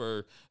race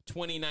for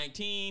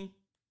 2019,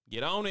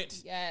 get on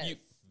it. Yes.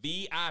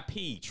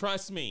 VIP,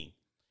 trust me.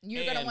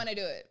 You're going to want to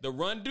do it. The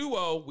Run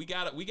Duo, we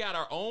got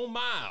our own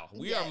mile.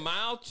 We are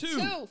mile 2.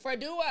 2 for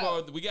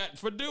Duo.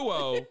 For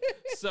Duo.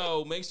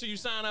 So make sure you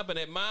sign up, and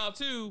at mile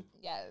 2,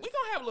 we're going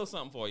to have a little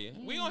something for you.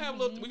 We're going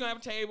to have a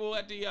table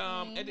at the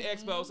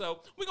expo.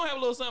 So we're going to have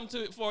a little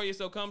something for you.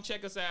 So come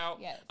check us out.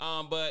 Yes.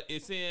 But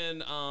it's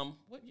in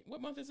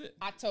what month is it?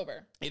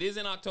 October. It is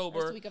in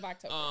October. First week of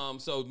October.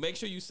 So make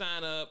sure you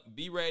sign up.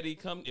 Be ready.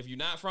 Come if you're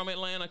not from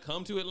Atlanta,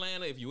 come to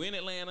Atlanta. If you're in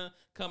Atlanta,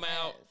 come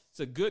out. It's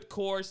a good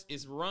course.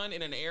 It's run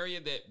in an area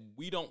that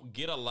we don't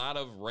get a lot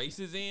of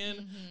races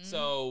in.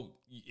 So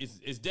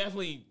it's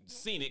definally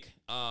scenic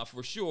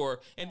for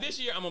sure. And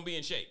this year I'm going to be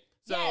in shape.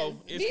 So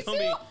it's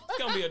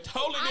gonna be a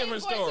totally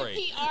different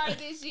story. I'm going to PR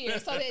this year.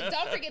 So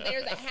don't forget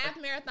there's a half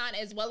marathon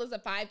as well as a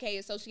 5K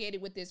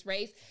associated with this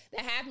race.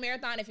 The half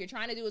marathon, if you're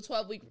trying to do a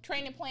 12-week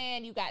training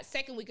plan, you got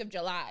second week of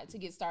July to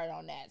get started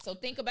on that. So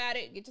think about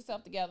it. Get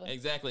yourself together.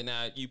 Exactly.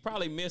 Now, you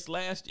probably missed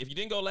if you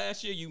didn't go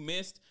last year, you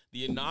missed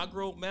the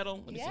inaugural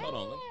medal. Let me see. Hold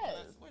on.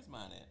 Where's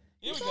mine at?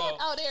 Here we go.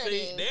 Oh, there it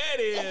is. There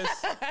it is.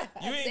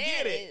 You ain't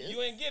get it.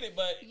 You ain't get it,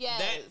 but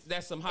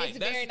that's some hype. It's a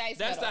very nice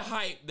That's medal. the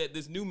hype that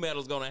this new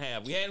medal's going to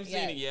have. We haven't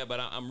seen it yet, but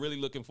I'm really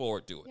looking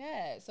forward to it.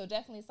 Yeah, so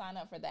definitely sign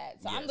up for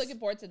that. So I'm looking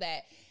forward to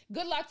that.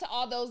 Good luck to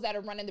all those that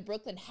are running the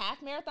Brooklyn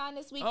Half Marathon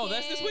this weekend. Oh,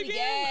 that's this weekend?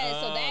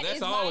 Yeah, so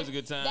that's always a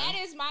good time. That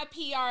is my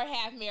PR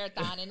half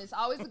marathon, and it's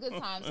always a good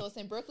time. So it's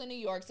in Brooklyn, New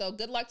York. So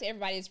good luck to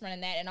everybody that's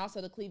running that. And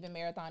also the Cleveland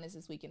Marathon is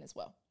this weekend as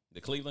well. The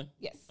Cleveland?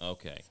 Yes.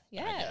 Okay.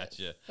 Yes. I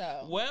gotcha.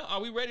 So. Well,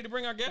 are we ready to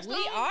bring our guest on?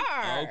 We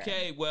are.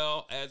 Okay.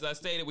 Well, as I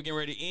stated, we're getting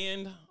ready to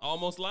end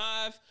almost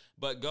live,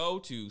 but go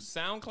to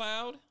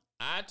SoundCloud,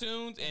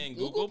 iTunes, and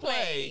Google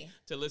Play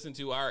to listen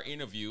to our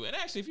interview. And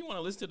actually, if you want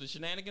to listen to the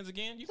shenanigans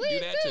again, you can do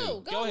that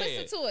too. Go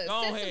ahead. Listen to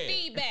us. Send some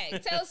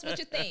feedback. Tell us what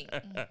you think.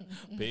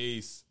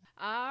 Peace.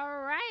 All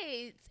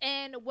right.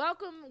 And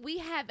welcome. We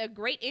have a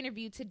great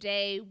interview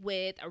today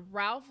with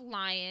Ralph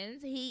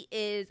Lyons. He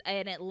is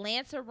an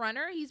Atlanta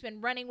runner. He's been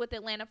running with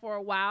Atlanta for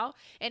a while,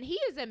 and he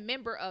is a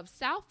member of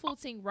South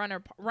Fulton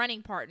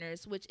Running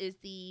Partners, which is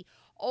the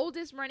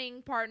oldest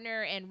running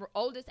partner and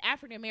oldest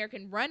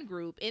African-American run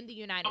group in the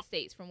United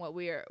States, from what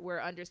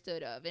we're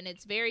understood of. And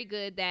it's very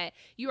good that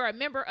you are a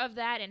member of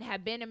that and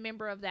have been a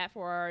member of that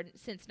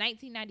since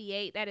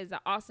 1998. That is an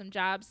awesome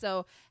job.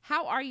 So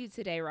how are you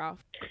today,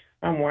 Ralph?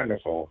 I'm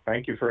wonderful.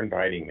 Thank you for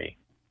inviting me.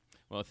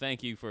 Well,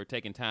 thank you for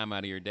taking time out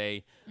of your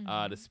day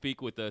to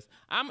speak with us.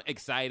 I'm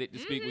excited to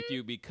speak with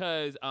you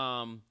because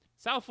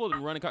South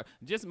Fulton Running Partners,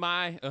 just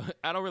I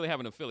don't really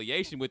have an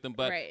affiliation with them,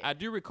 but I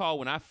do recall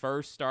when I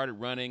first started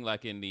running,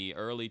 like in the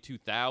early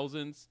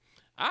 2000s,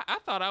 I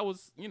thought I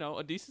was,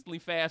 a decently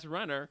fast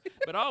runner,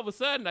 but all of a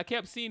sudden I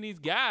kept seeing these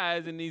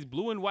guys in these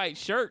blue and white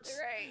shirts,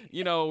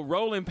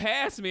 rolling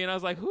past me, and I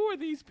was like, who are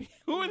these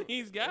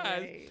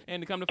guys? Right.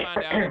 And to come to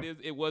find out,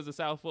 it was the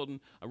South Fulton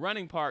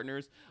Running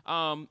Partners.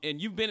 And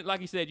you've been, like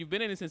you said, you've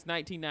been in it since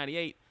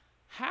 1998.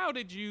 How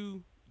did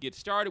you get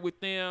started with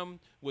them?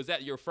 Was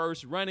that your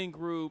first running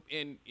group?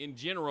 And in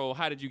general,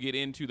 how did you get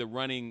into the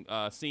running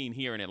scene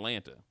here in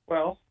Atlanta?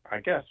 Well, I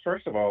guess,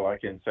 first of all, I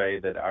can say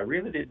that I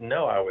really didn't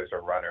know I was a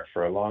runner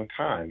for a long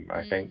time.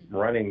 I think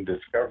running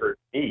discovered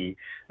me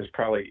is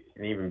probably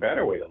an even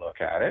better way to look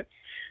at it.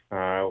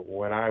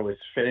 When I was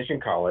finishing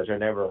college, I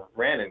never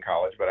ran in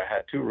college, but I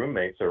had two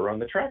roommates that were on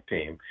the track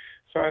team.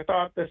 So I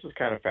thought this was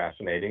kind of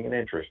fascinating and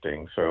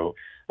interesting. So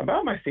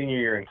about my senior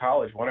year in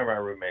college, one of my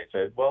roommates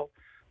said, well,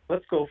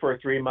 let's go for a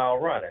 3-mile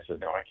run. I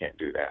said, no, I can't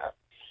do that.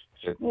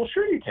 He said, well,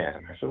 sure you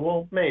can. I said,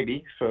 well,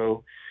 maybe.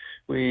 So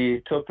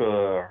we took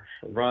a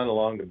run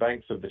along the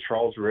banks of the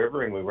Charles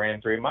River, and we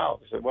ran 3 miles.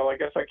 I said, well, I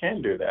guess I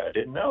can do that. I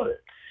didn't know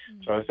it.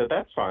 So I said,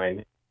 that's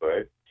fine.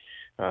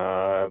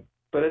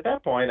 But at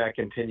that point, I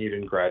continued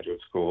in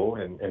graduate school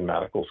and in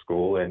medical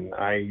school, and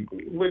I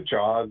would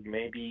jog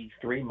maybe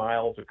 3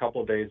 miles a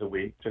couple of days a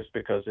week just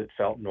because it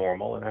felt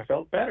normal, and I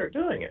felt better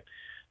doing it.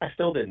 I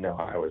still didn't know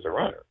I was a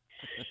runner.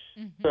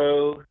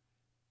 So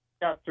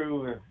got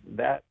through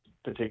that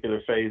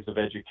particular phase of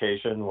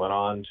education, went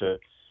on to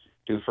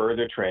do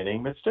further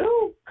training, but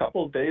still a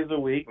couple of days a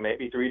week,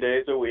 maybe 3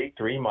 days a week,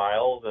 3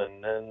 miles,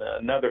 and then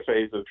another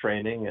phase of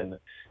training and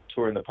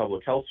touring the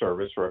public health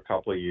service for a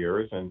couple of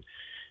years. And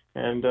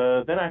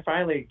then I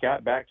finally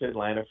got back to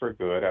Atlanta for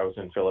good. I was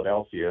in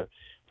Philadelphia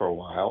for a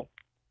while,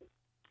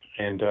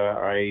 and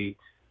I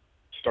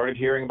started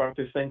hearing about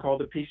this thing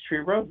called the Peachtree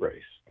Road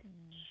Race.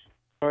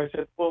 So I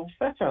said, well,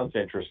 that sounds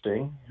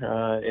interesting.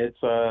 It's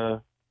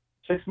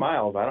 6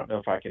 miles. I don't know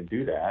if I can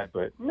do that,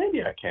 but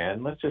maybe I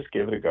can. Let's just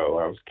give it a go.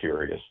 I was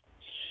curious.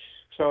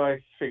 So I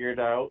figured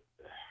out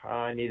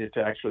I needed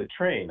to actually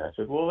train. I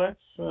said, well,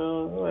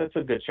 that's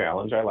a good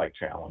challenge. I like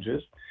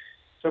challenges.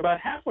 So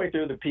about halfway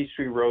through the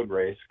Peachtree Road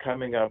Race,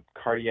 coming up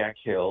Cardiac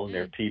Hill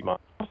near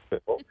Piedmont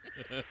Hospital,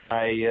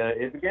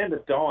 it began to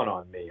dawn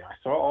on me. I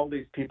saw all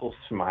these people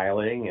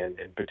smiling, and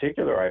in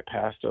particular, I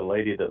passed a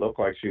lady that looked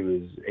like she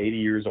was 80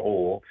 years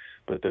old,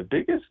 but the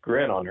biggest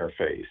grin on her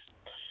face.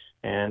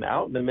 And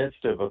out in the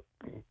midst of a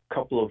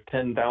couple of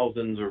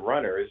 10,000s of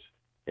runners,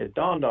 it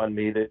dawned on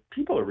me that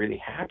people are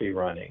really happy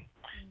running,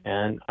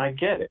 and I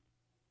get it.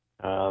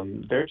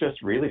 They're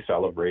just really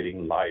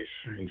celebrating life.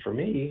 And for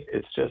me,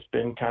 it's just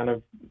been kind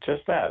of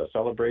just that, a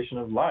celebration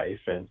of life.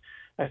 And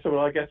I said,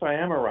 well, I guess I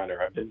am a runner.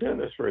 I've been doing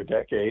this for a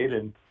decade,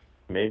 and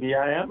maybe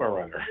I am a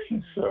runner.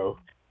 So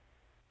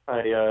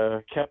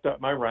I kept up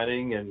my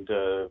running and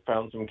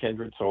found some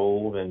kindred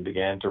souls and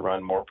began to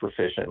run more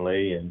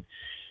proficiently. And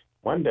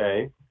one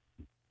day,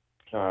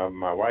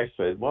 my wife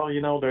said, well,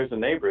 there's a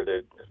neighbor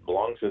that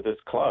belongs to this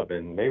club,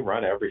 and they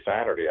run every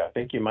Saturday. I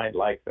think you might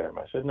like them.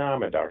 I said, no,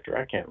 I'm a doctor.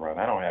 I can't run.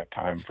 I don't have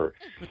time for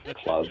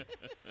clubs.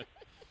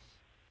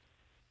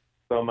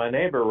 So my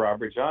neighbor,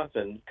 Robert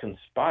Johnson,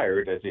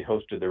 conspired as he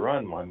hosted the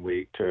run one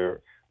week to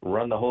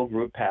run the whole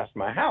group past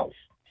my house.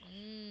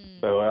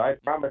 So I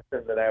promised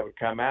him that I would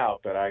come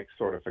out, but I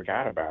sort of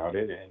forgot about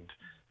it. And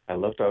I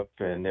looked up,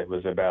 and it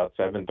was about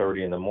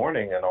 7:30 in the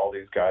morning, and all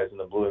these guys in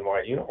the blue and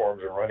white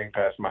uniforms are running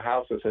past my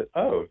house. I said,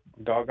 oh,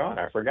 doggone,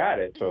 I forgot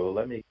it. So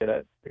let me get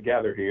it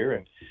together here.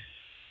 And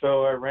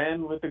so I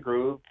ran with the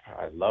group.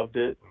 I loved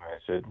it. And I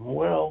said,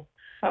 well,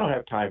 I don't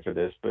have time for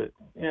this, but,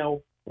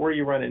 where are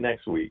you running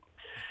next week?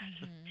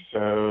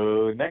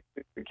 So next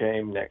week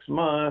became next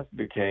month,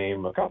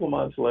 became a couple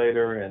months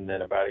later, and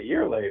then about a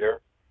year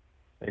later,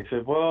 they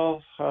said,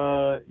 well,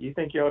 you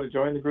think you ought to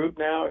join the group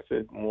now? I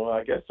said, well,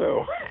 I guess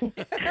so.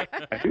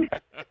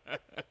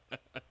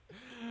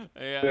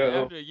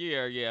 After a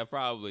year, I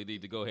probably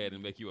need to go ahead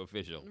and make you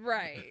official.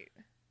 Right.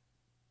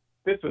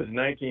 This was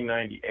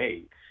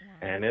 1998,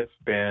 and it's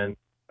been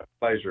a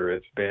pleasure.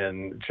 It's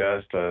been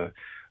just a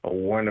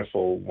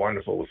wonderful,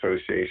 wonderful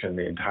association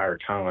the entire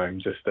time.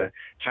 Just the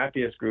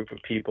happiest group of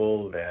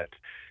people that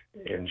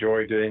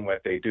enjoy doing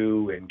what they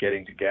do and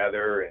getting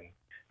together. And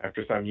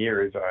after some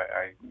years,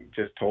 I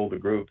just told the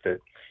group that,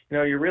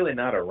 you're really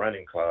not a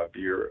running club.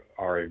 You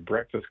are a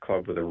breakfast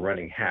club with a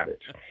running habit.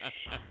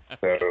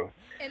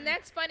 And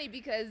that's funny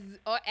because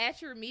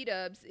at your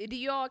meetups, do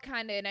you all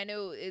kind of, and I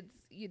know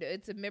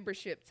it's a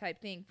membership type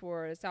thing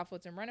for South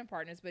Fulton Running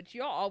Partners, but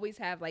you all always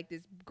have like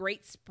this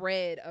great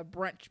spread of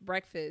brunch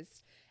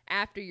breakfast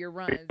after your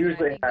runs. And I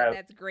think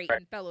that's great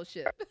in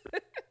fellowship.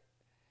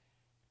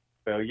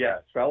 So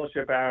yes,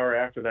 fellowship hour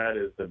after that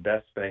is the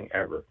best thing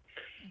ever.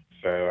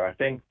 So I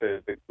think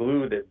the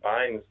glue that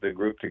binds the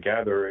group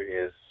together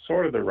is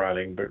sort of the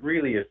running, but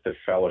really it's the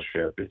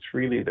fellowship. It's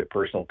really the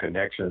personal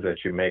connections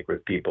that you make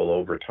with people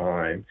over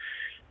time.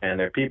 And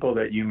they're people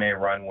that you may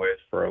run with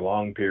for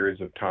long periods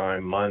of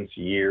time, months,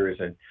 years,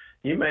 and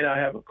you may not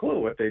have a clue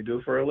what they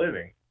do for a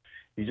living.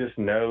 You just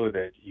know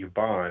that you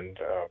bond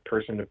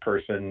person to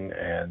person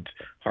and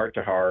heart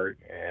to heart,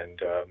 and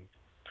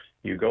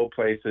you go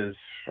places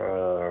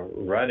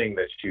running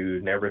that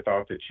you never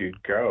thought that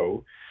you'd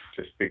go,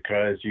 just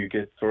because you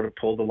get sort of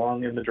pulled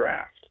along in the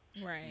draft.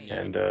 Right.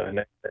 And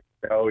next thing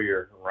you know,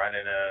 you're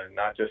running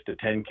not just a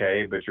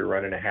 10K, but you're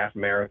running a half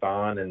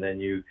marathon, and then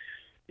you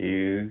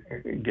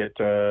get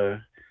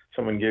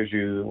someone gives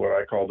you what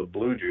I call the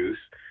blue juice,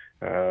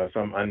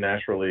 some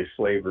unnaturally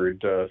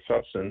flavored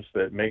substance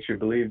that makes you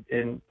believe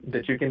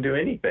that you can do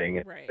anything.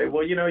 And Right. say,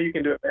 well, you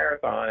can do a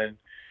marathon. And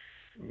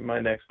my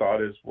next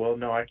thought is, well,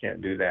 no, I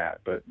can't do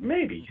that, but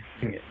maybe.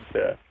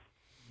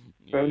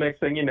 So next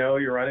thing you know,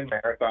 you're running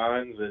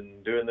marathons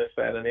and doing this,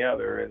 that, and the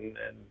other, and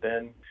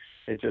then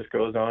it just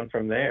goes on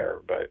from there.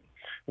 But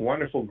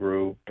wonderful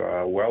group,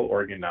 well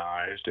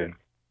organized, and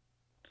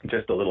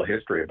just a little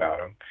history about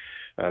them.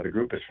 The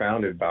group is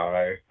founded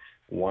by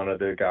one of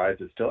the guys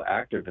that's still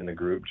active in the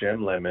group,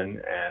 Jim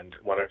Lemon, and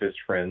one of his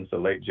friends, the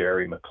late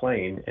Jerry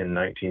McLean, in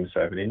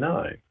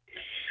 1979.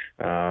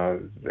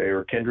 They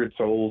were kindred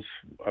souls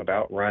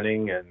about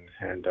running,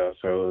 and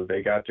so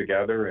they got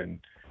together and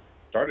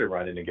started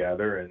running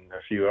together, and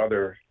a few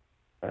other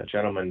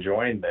gentlemen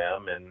joined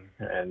them.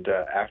 And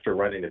after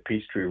running the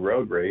Peachtree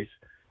Road Race,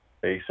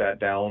 they sat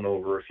down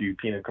over a few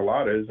pina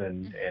coladas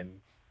and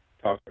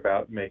talked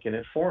about making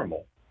it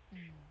formal.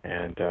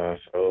 And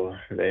so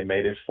they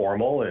made it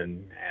formal,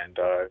 and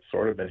it's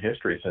sort of been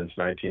history since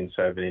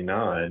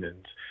 1979. And as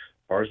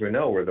far as we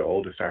know, we're the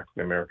oldest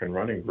African American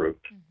running group.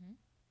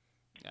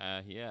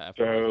 Yeah,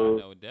 I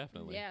know,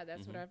 definitely. Yeah,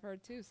 that's what I've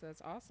heard too. So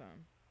that's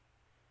awesome.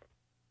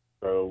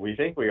 So we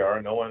think we are.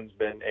 No one's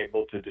been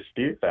able to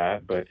dispute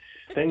that, but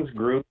things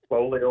grew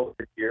slowly over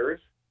the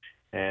years,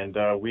 and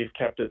we've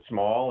kept it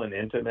small and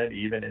intimate,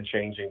 even in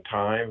changing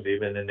times,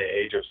 even in the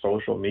age of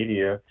social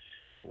media.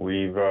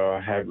 We've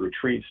had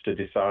retreats to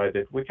decide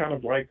that we kind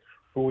of like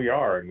who we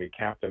are, and we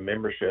capped the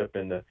membership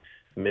in the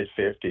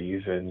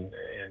mid-50s, and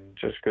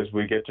just because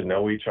we get to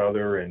know each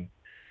other and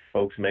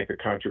folks make a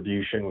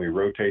contribution, we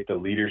rotate the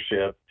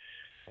leadership.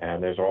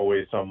 And there's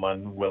always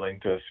someone willing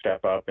to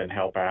step up and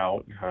help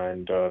out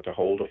and to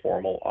hold a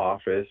formal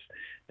office.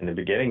 In the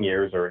beginning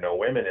years, there were no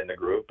women in the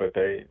group, but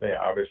they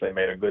obviously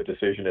made a good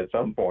decision at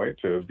some point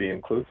to be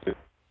inclusive.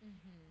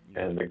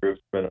 And the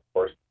group's been, of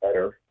course,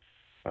 better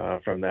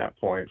from that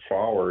point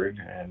forward.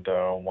 And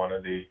one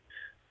of the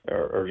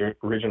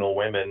original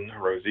women,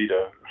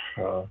 Rosita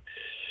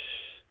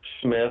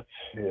Smith,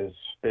 has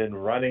been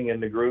running in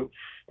the group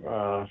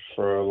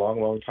for a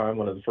long, long time,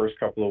 one of the first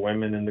couple of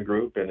women in the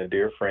group and a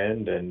dear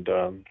friend. And,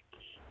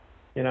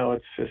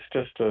 it's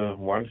just a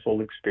wonderful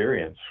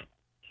experience.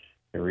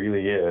 It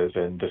really is.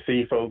 And to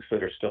see folks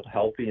that are still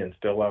healthy and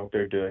still out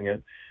there doing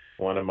it,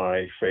 one of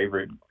my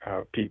favorite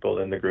people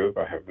in the group,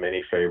 I have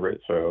many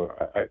favorites, so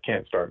I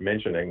can't start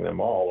mentioning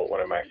them all, but one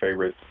of my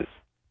favorites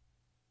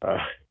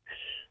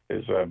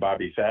is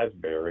Bobby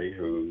Sasbury,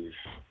 who's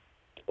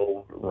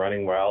still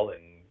running well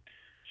and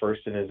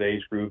first in his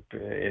age group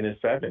in his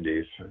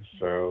 70s,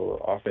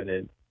 so often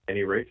in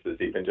any races,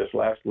 even just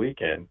last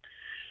weekend.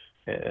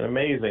 An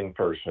amazing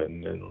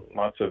person and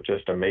lots of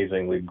just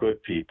amazingly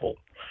good people.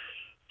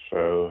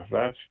 So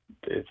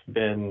it's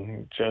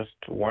been just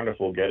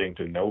wonderful getting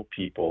to know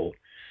people,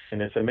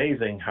 and it's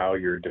amazing how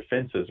your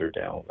defenses are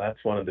down.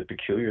 That's one of the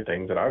peculiar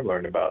things that I've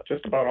learned about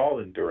just about all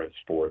endurance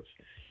sports.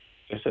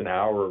 Just an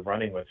hour of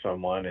running with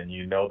someone, and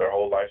you know their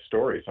whole life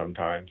story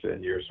sometimes,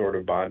 and you're sort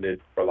of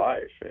bonded for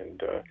life.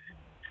 And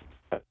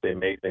that's the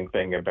amazing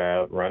thing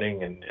about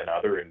running and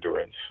other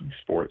endurance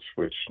sports,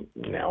 which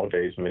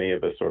nowadays many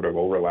of us sort of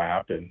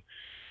overlap, and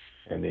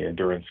the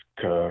endurance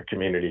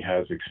community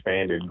has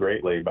expanded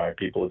greatly by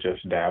people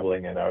just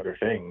dabbling in other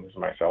things,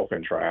 myself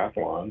in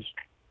triathlons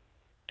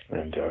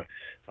and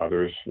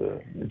others,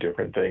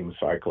 different things,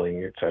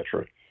 cycling,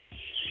 etc.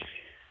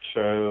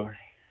 So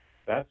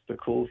that's the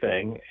cool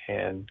thing,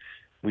 and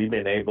we've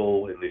been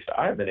able, at least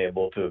I've been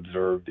able to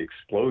observe the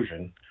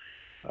explosion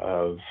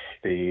of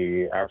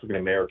the African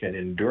American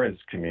endurance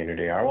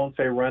community. I won't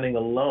say running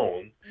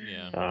alone,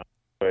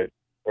 but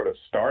sort of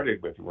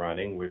started with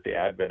running with the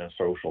advent of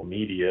social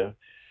media.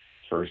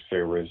 First,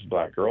 there was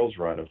Black Girls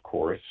Run, of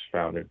course,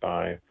 founded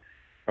by a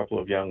couple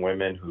of young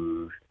women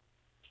who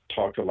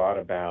talked a lot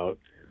about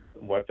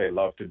what they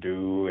love to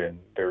do and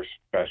their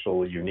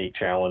special, unique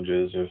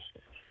challenges of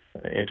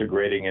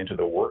integrating into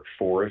the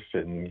workforce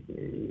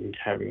and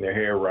having their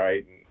hair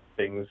right and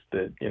things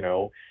that,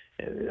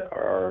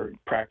 are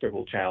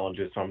practical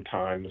challenges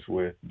sometimes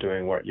with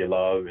doing what you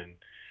love.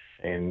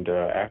 And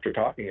after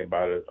talking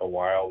about it a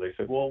while, they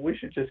said, well, we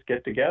should just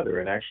get together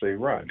and actually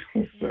run.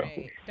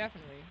 Right,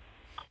 definitely.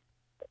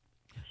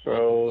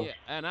 So, yeah,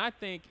 and I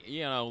think,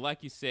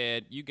 like you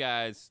said, you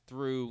guys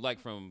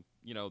from,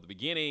 the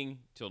beginning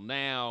till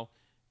now,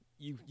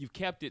 you've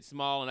kept it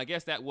small. And I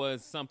guess that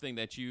was something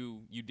that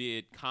you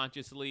did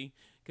consciously.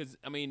 Because,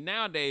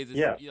 nowadays,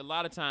 a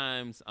lot of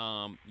times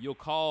you'll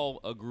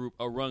call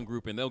a run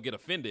group and they'll get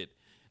offended.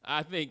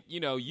 I think,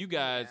 you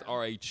guys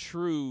are a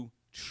true,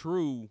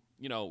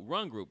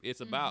 run group.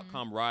 It's about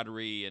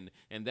camaraderie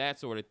and that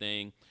sort of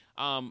thing.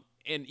 And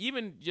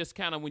even just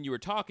kind of when you were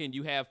talking,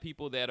 you have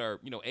people that are,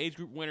 age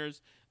group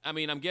winners.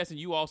 I'm guessing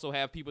you also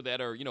have people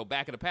that are,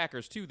 back of the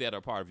packers, too, that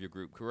are part of your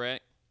group,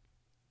 correct?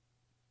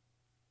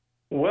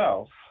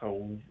 Well,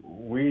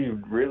 we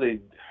really,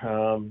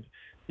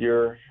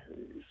 your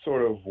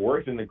sort of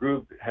worth in the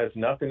group has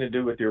nothing to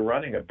do with your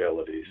running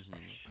abilities,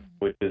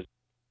 which is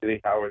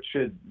really how it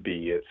should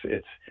be.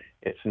 It's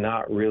it's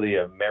not really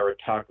a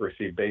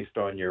meritocracy based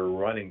on your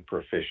running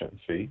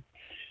proficiency.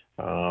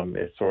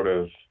 It's sort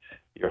of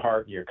your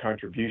heart and your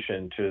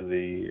contribution to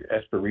the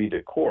esprit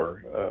de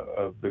corps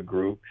of the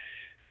group,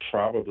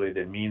 probably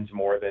that means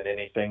more than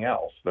anything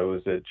else.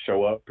 Those that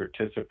show up,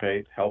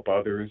 participate, help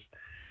others.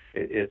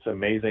 It's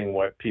amazing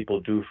what people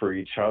do for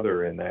each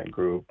other in that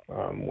group.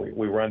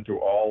 We run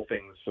through all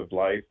things of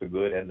life, the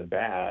good and the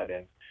bad,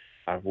 and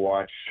I've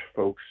watched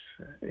folks,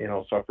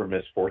 suffer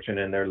misfortune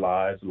in their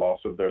lives, loss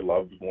of their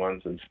loved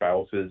ones and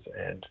spouses,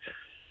 and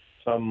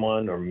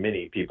someone or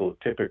many people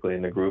typically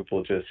in the group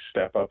will just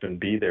step up and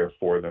be there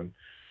for them.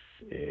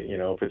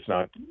 If it's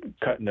not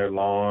cutting their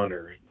lawn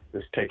or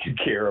just taking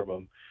care of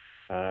them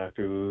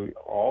through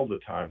all the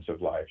times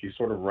of life. You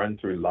sort of run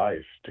through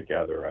life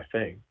together, I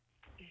think.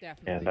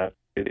 Definitely. And that's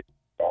what it's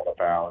all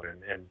about.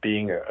 And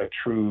being a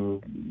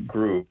true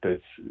group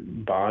that's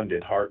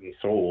bonded heart and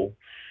soul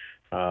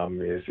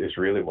is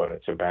really what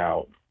it's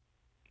about.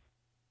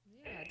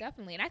 Yeah,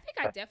 definitely. And I think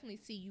I definitely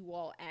see you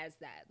all as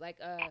that. Like,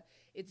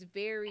 it's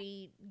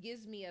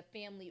gives me a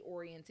family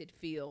oriented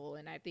feel.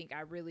 And I think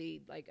I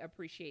really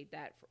appreciate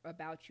that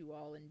about you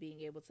all, and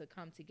being able to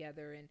come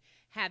together and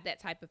have that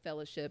type of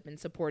fellowship and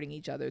supporting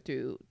each other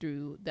through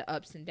the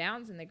ups and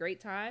downs and the great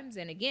times.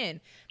 And again,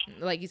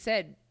 like you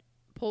said,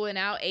 pulling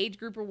out age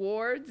group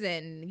awards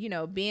and,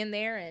 being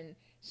there and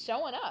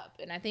showing up.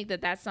 And I think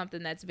that that's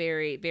something that's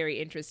very, very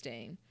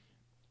interesting.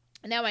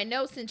 Now, I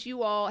know since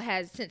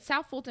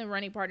South Fulton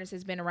Running Partners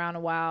has been around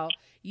a while,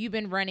 you've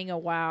been running a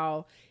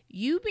while,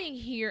 you being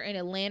here in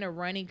Atlanta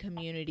running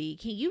community,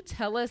 can you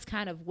tell us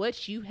kind of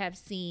what you have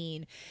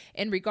seen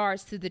in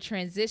regards to the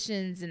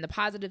transitions and the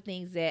positive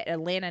things that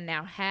Atlanta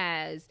now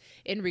has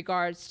in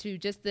regards to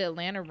just the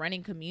Atlanta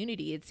running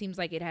community? It seems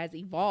like it has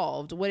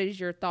evolved. What is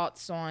your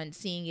thoughts on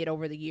seeing it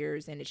over the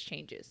years and its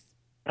changes?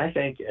 I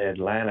think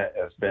Atlanta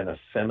has been a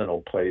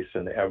seminal place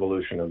in the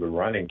evolution of the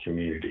running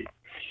community.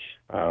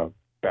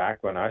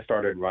 Back when I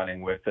started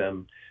running with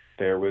them,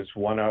 there was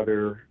one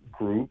other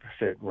group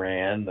that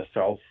ran, the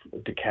South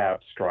DeKalb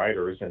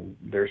Striders, and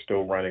they're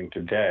still running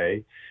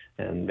today.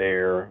 And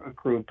they're a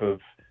group of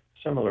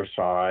similar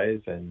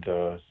size and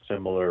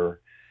similar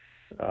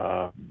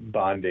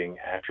bonding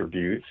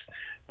attributes.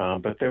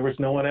 But there was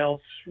no one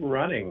else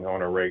running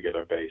on a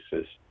regular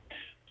basis.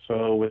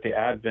 So with the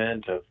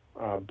advent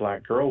of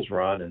Black Girls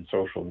Run and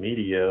social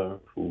media,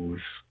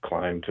 who's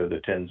climbed to the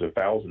tens of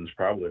thousands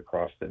probably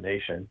across the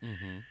nation,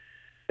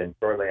 and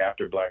shortly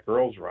after Black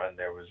Girls Run,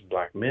 there was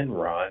Black Men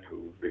Run,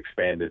 who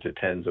expanded to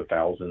tens of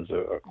thousands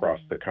across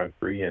the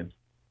country, and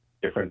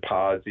different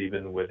pods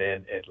even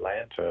within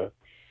Atlanta.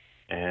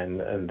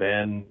 And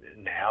then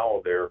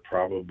now there are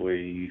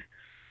probably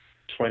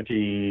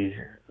 20,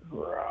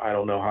 I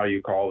don't know how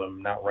you call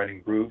them, not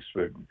running groups,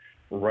 but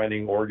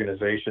running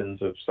organizations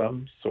of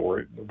some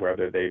sort,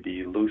 whether they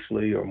be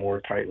loosely or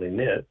more tightly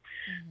knit,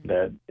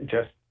 that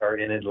just are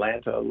in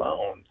Atlanta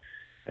alone.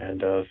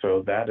 And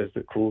so that is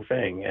the cool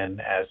thing.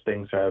 And as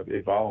things have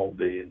evolved,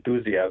 the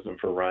enthusiasm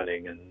for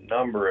running and the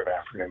number of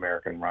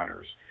African-American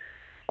runners,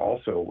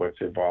 also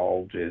what's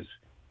evolved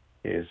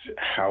is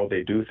how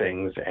they do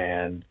things,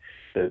 and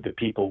the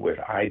people with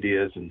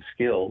ideas and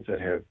skills that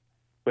have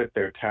put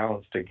their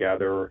talents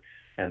together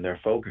and their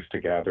focus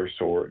together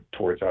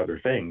towards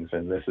other things.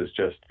 And this is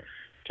just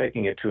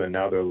taking it to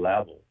another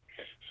level.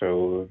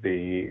 So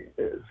the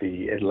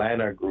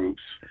Atlanta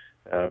groups,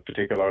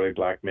 particularly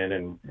Black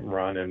Men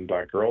Run and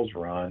Black Girls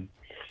Run,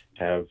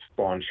 have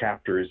spawned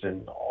chapters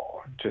in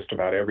just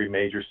about every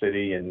major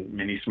city and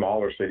many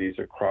smaller cities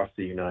across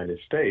the United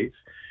States.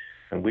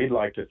 And we'd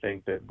like to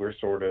think that we're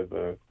sort of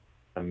a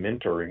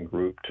mentoring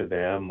group to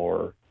them,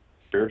 or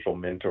spiritual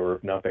mentor,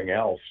 if nothing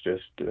else,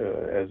 just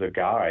as a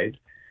guide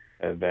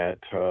that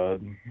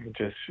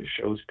just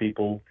shows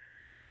people,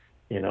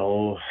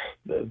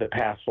 the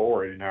path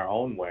forward in our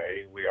own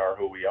way. We are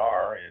who we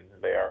are, and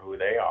they are who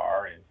they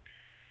are.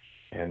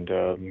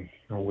 And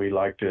we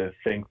like to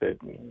think that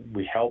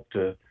we help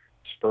to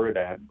spur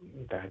that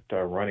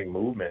running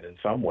movement in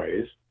some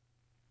ways,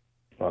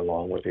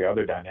 along with the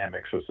other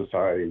dynamics of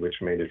society which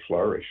made it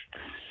flourish.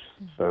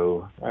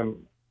 So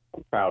I'm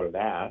proud of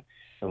that.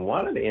 And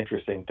one of the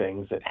interesting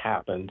things that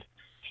happened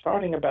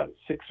starting about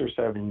 6 or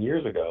 7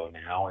 years ago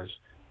now is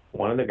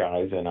one of the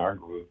guys in our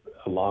group,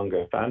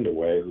 Alonga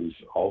Thandaway, who's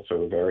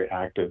also very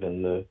active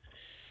in the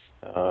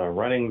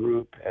running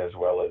group as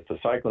well as the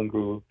cycling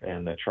group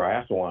and the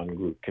triathlon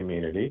group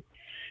community,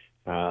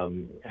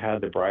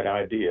 had the bright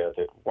idea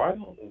that why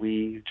don't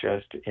we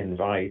just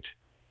invite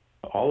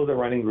all of the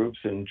running groups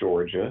in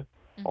Georgia,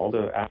 all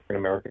the African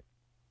American,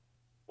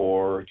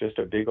 or just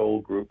a big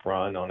old group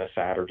run on a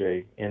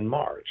Saturday in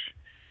March,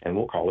 and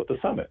we'll call it the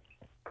Summit.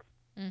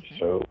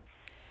 So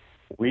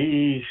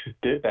we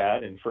did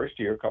that, and first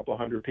year, a couple of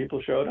hundred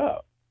people showed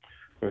up.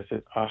 So I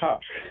said, aha,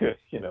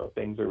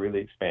 things are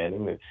really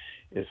expanding.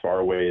 As far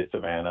away as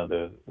Savannah,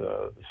 the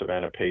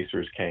Savannah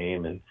Pacers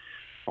came, and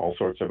all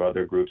sorts of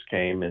other groups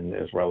came, and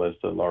as well as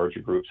the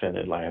larger groups in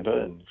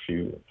Atlanta and a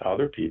few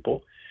other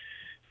people.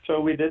 So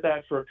we did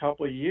that for a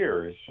couple of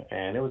years,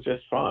 and it was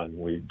just fun.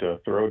 We'd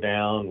throw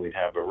down, we'd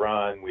have a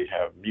run, we'd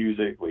have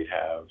music, we'd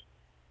have,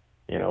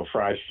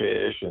 fried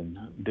fish and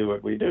do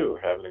what we do,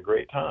 having a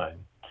great time.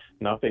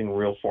 Nothing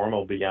real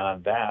formal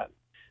beyond that,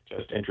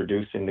 just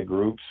introducing the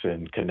groups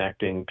and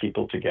connecting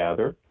people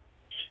together.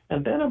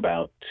 And then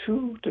about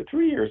 2 to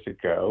 3 years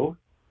ago,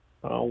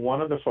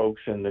 one of the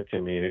folks in the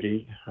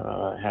community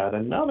had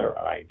another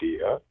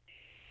idea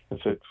and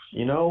said,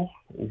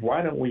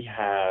 why don't we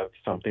have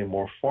something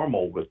more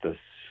formal with this,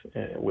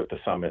 with the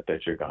summit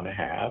that you're going to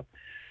have?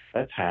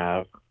 Let's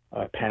have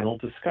a panel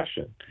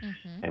discussion,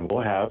 and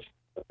we'll have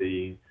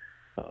the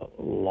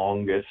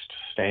longest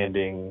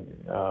standing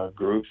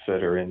groups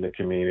that are in the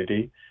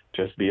community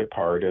just be a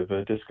part of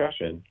a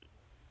discussion.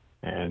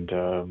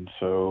 And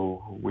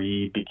so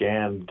we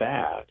began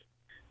that,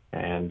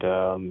 and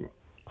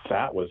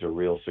that was a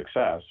real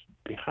success.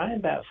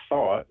 Behind that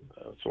thought,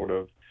 sort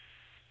of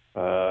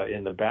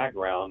in the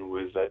background,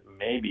 was that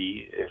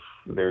maybe if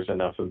there's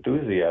enough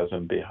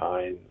enthusiasm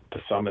behind the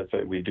summits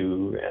that we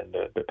do and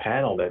the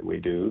panel that we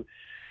do,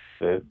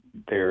 that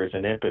there's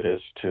an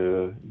impetus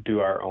to do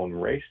our own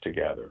race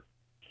together.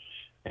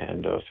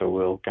 And so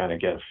we'll kind of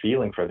get a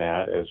feeling for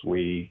that as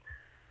we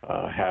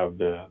have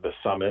the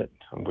summit,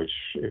 which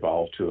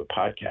evolved to a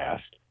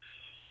podcast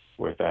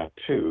with that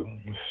too.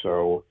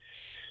 So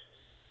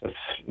it's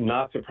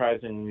not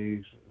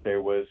surprisingly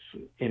there was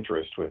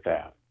interest with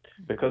that,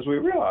 because we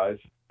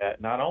realized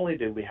that not only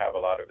did we have a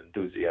lot of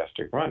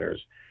enthusiastic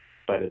runners,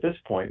 but at this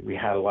point we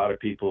had a lot of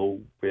people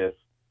with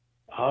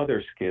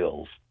other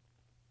skills,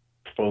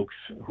 folks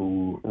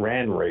who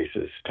ran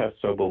races. Tess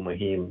Sobel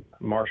Mahim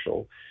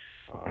Marshall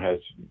has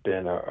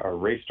been a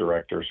race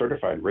director,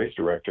 certified race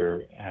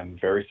director, and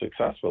very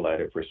successful at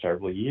it for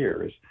several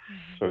years.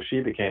 So she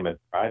became a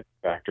driving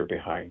factor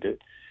behind it,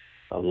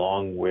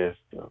 along with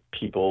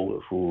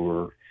people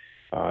who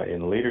are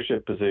in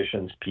leadership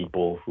positions,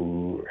 people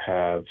who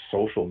have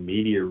social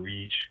media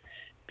reach,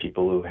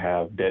 people who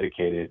have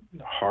dedicated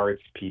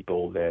hearts,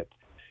 people that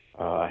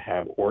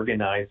have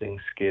organizing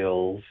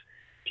skills,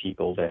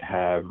 people that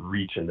have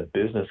reach in the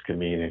business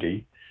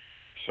community.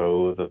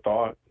 So the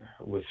thought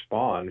was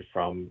spawned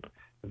from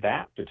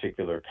that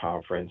particular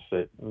conference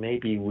that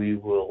maybe we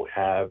will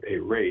have a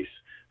race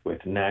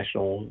with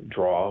national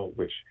draw,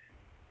 which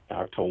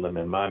I've told them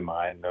in my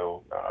mind,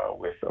 no,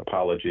 with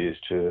apologies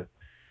to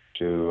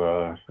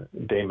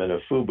Damon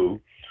of Fubu,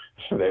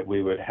 so that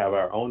we would have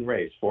our own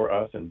race for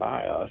us and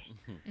by us.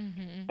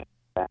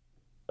 The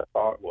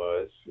thought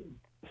was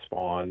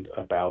spawned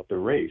about the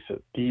race,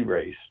 the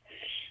race.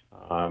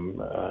 A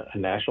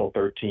national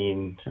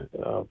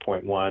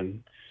 13.1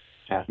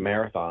 half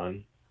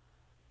marathon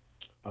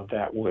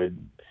that would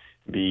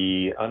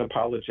be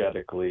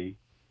unapologetically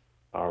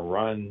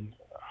run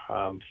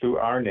through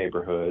our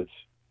neighborhoods,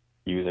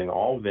 using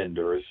all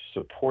vendors,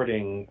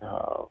 supporting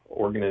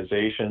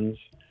organizations,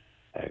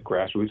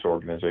 grassroots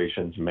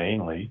organizations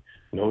mainly,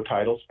 no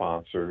title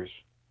sponsors,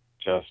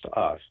 just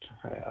us.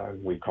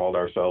 We called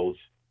ourselves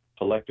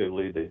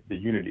collectively the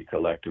Unity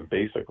Collective,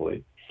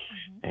 basically.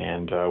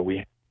 And we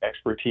have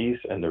expertise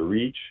and the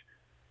reach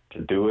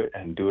to do it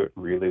and do it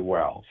really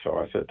well. So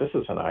I said, this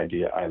is an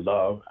idea I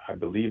love. I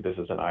believe this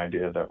is an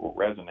idea that will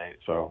resonate.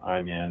 So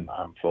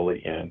I'm fully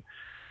in.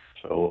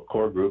 So a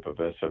core group of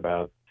us,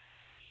 about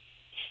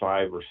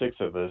 5 or 6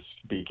 of us,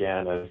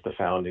 began as the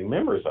founding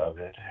members of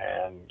it.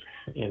 And,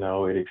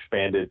 it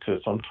expanded to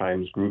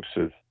sometimes groups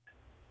of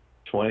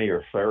 20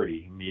 or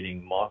 30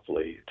 meeting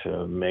monthly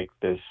to make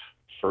this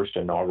first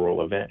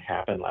inaugural event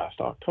happen last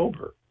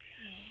October.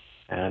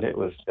 And it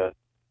was just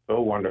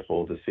so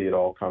wonderful to see it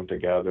all come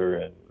together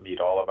and meet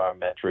all of our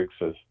metrics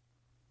of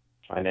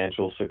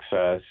financial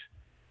success.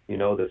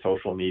 That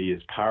social media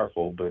is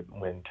powerful, but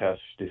when Tess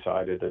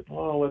decided that,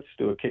 let's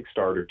do a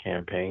Kickstarter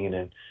campaign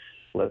and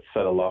let's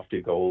set a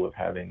lofty goal of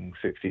having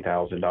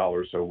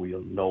 $60,000 so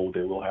we'll know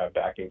that we'll have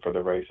backing for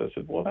the race, I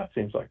said, that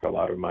seems like a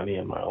lot of money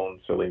in my own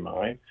silly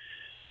mind.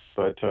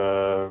 But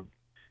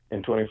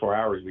in 24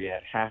 hours, we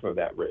had half of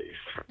that raise.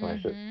 So I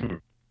said,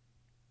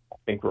 I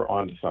think we're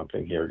on to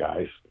something here,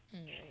 guys.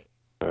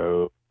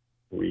 So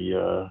we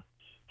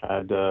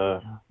had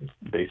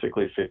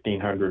basically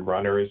 1,500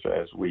 runners,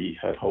 as we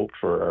had hoped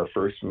for our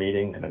first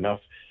meeting, and our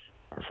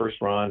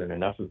first run, and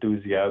enough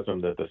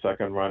enthusiasm that the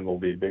second run will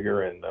be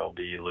bigger, and there'll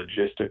be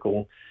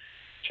logistical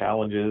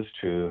challenges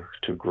to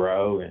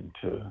grow and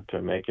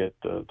to make it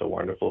the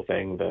wonderful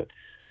thing that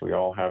we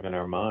all have in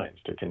our minds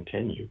to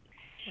continue.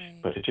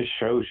 Right. But it just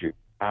shows you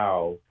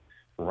how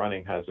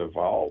running has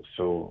evolved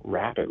so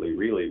rapidly,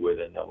 really,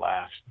 within the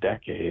last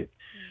decade,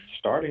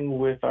 starting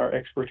with our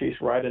expertise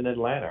right in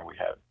Atlanta. We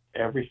have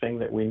everything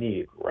that we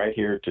need right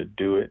here to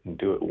do it and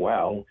do it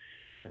well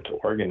and to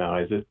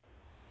organize it.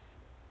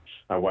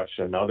 I watched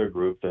another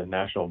group, the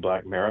National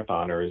Black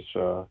Marathoners,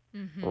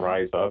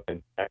 rise up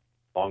and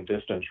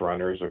long-distance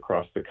runners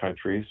across the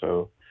country.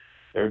 So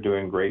they're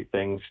doing great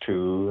things,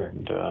 too.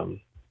 And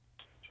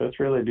so it's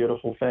really a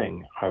beautiful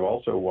thing. I've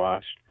also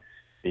watched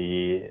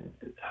the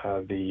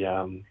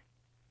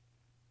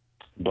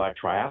Black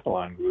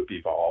Triathlon group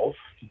evolve.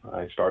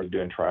 I started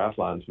doing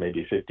triathlons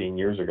maybe 15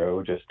 years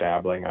ago, just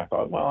dabbling. I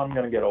thought, well, I'm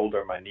going to get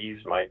older. My knees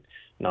might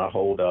not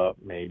hold up,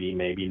 maybe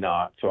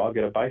not. So I'll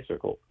get a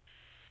bicycle.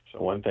 So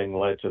one thing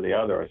led to the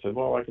other. I said,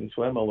 well, I can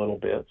swim a little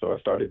bit. So I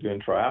started doing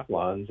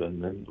triathlons,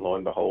 and then lo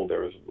and behold,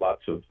 there was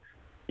lots of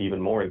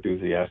even more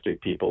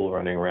enthusiastic people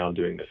running around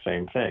doing the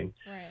same thing.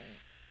 Right.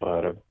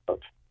 But about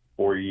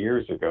 4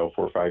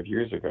 or 5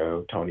 years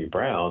ago, Tony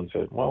Brown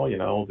said, well,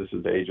 this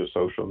is the age of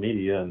social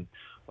media and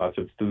lots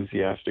of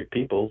enthusiastic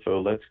people, so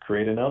let's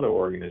create another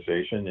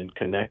organization and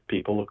connect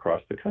people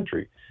across the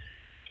country.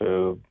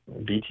 So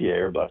BTA,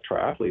 or Black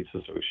Triathletes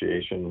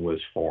Association, was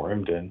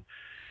formed, and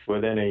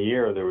within a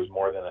year, there was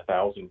more than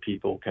 1,000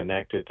 people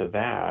connected to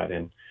that,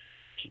 and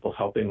people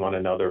helping one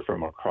another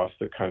from across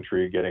the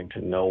country, getting to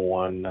know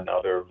one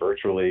another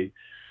virtually,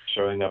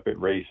 showing up at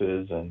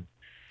races, and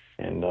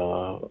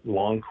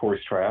long course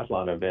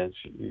triathlon events.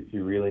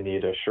 You really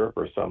need a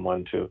Sherpa,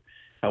 someone to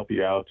help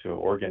you out to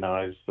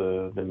organize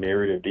the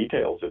myriad of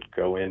details that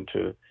go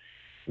into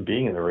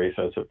being in the race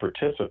as a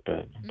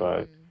participant. Mm-hmm.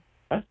 But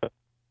that's a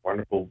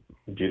wonderful,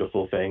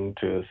 beautiful thing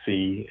to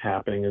see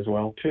happening as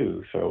well,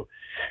 too. So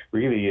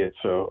really, it's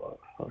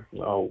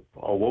a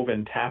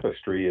woven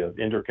tapestry of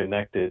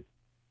interconnected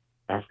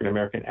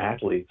African-American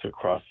athletes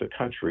across the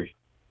country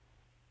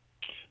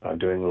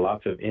doing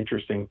lots of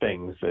interesting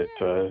things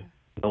that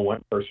no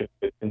one person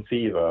could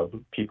conceive of.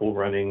 People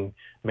running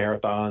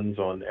marathons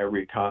on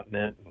every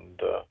continent, and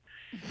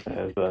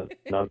as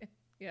another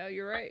yeah,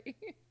 you're right.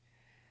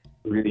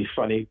 really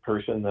funny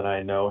person that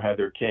I know,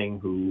 Heather King,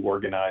 who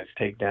organized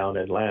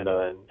Takedown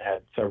Atlanta and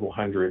had several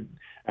hundred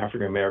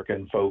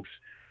African-American folks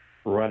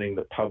running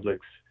the Publix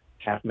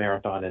half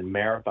marathon and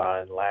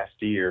marathon last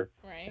year,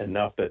 right.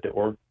 Enough that the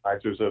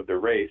organizers of the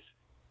race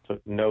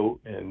took note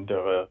and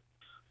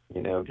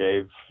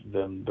gave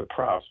them the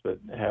props. But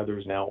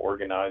Heather's now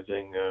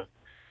organizing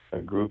a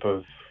group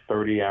of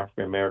 30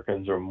 African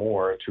Americans or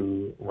more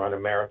to run a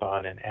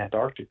marathon in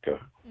Antarctica.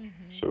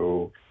 Mm-hmm.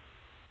 So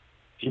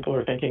people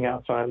are thinking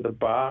outside of the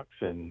box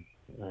and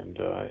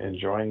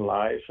enjoying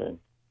life and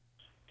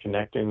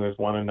connecting with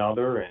one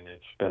another, and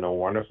it's been a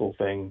wonderful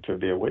thing to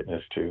be a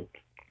witness to.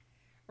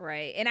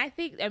 Right. And I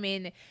think,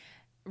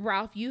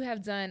 Ralph, you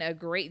have done a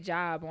great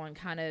job on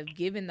kind of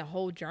giving the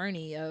whole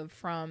journey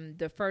from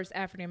the first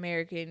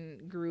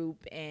African-American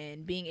group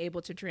and being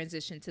able to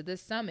transition to the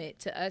summit,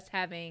 to us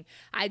having,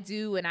 I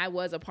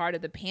was a part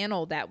of the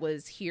panel that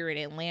was here in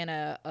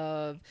Atlanta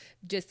of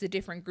just the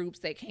different groups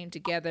that came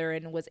together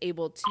and was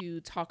able to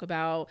talk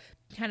about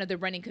kind of the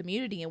running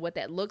community and what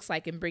that looks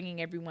like and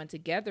bringing everyone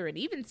together, and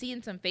even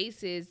seeing some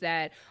faces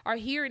that are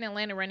here in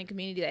Atlanta running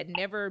community that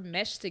never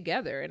meshed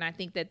together. And I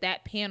think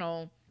that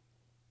panel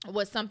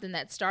was something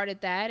that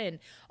started that, and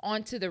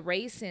onto the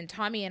race. And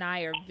Tommy and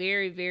I are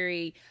very,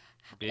 very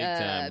big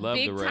time. Love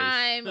the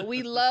race.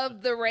 We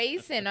love the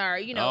race and are,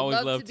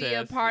 love to be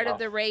Tess. a part of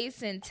the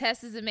race. And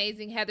Tess is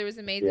amazing. Heather is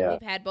amazing. Yeah.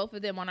 We've had both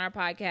of them on our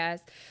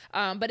podcast.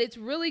 But it's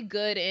really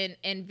good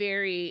and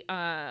very,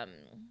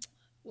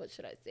 what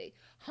should I say?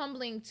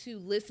 Humbling to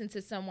listen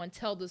to someone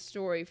tell the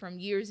story from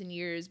years and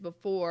years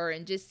before,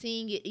 and just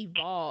seeing it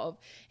evolve,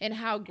 and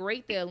how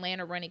great the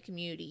Atlanta running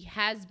community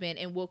has been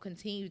and will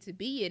continue to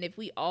be. And if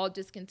we all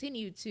just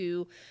continue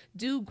to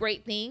do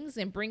great things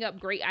and bring up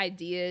great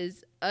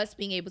ideas, us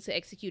being able to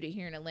execute it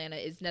here in Atlanta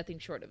is nothing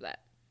short of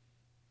that.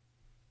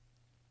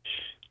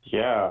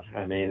 Yeah,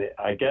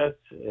 I guess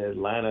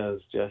Atlanta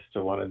is just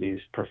one of these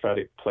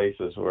prophetic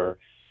places where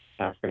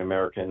African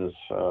Americans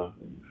have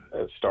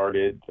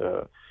started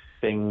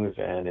things,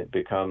 and it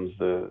becomes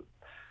the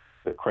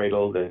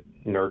cradle that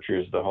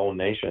nurtures the whole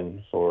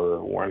nation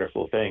for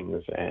wonderful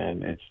things.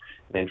 And it's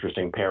an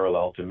interesting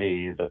parallel to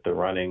me that the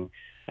running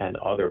and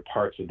other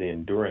parts of the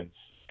endurance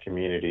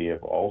community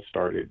have all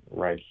started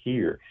right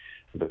here,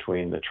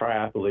 between the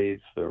triathletes,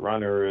 the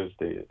runners,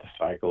 the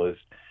cyclists.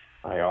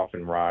 I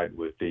often ride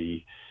with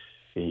the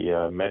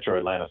Metro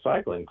Atlanta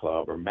Cycling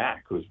Club, or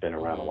MAC, who's been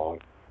around a long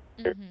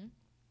time.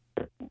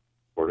 Mm-hmm.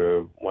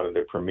 One of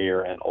the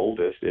premier and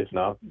oldest, if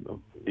not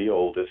the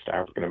oldest,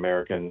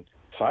 African-American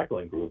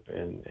cycling group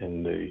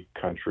in the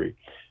country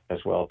as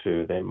well,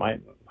 too. They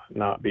might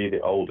not be the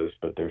oldest,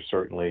 but they're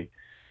certainly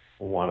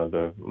one of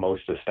the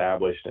most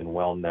established and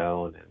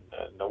well-known,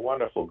 and a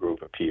wonderful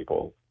group of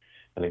people.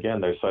 And again,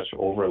 there's such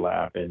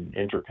overlap and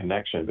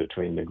interconnection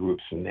between the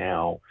groups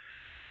now.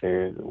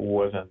 There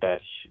wasn't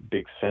that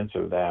big sense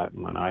of that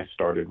when I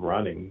started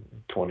running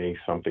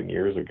 20-something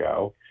years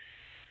ago.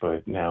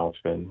 But now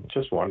it's been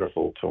just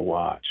wonderful to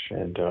watch.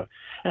 And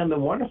the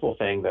wonderful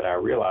thing that I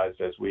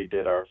realized as we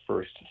did our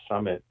first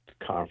summit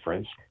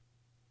conference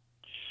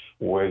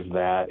was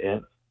that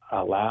it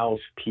allows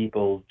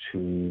people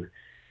to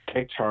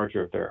take charge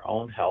of their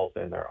own health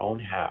and their own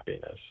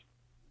happiness.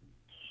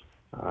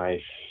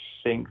 I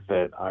think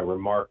that I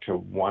remarked to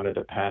one of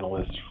the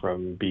panelists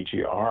from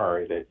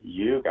BGR that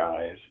you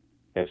guys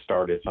have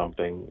started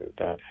something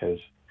that has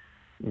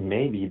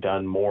maybe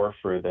done more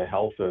for the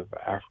health of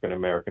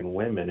African-American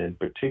women in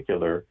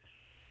particular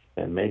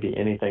than maybe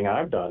anything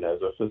I've done as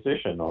a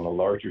physician on a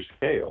larger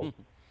scale.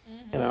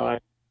 You know,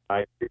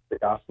 I preach the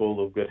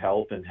gospel of good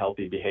health and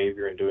healthy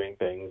behavior and doing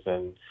things,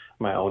 and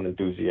my own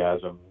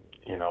enthusiasm,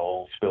 you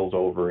know, spills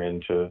over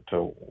into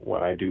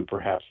what I do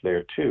perhaps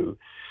there too.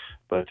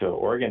 But to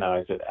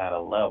organize it at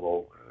a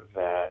level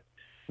that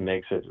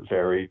makes it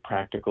very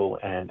practical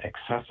and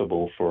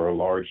accessible for a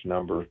large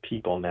number of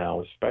people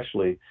now,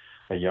 especially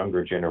a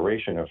younger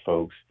generation of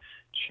folks,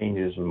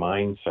 changes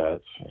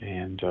mindsets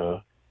and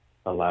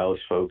allows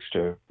folks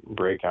to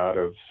break out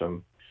of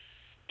some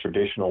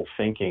traditional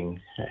thinking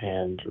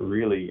and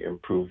really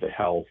improve the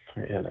health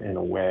in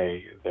a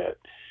way that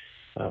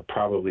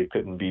probably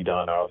couldn't be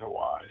done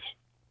otherwise.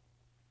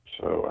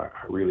 So I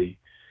really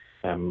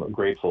am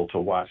grateful to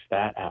watch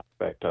that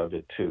aspect of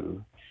it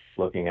too,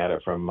 looking at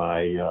it from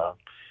my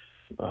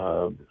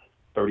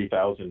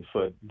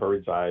 30,000-foot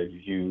bird's eye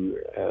view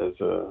as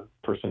a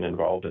person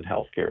involved in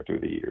healthcare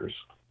through the years.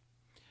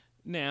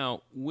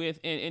 Now, with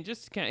and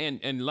just kind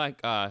of, and like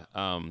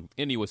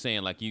Indy was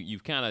saying, like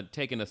you've kind of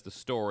taken us the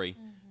story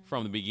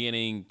from the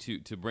beginning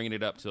to bringing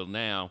it up till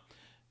now.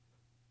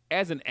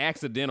 As an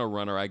accidental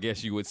runner, I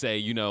guess you would say,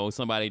 you know,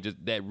 somebody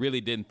just that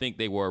really didn't think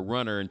they were a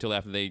runner until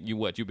after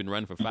you've been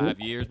running for 5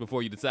 years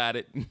before you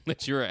decided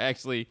that you're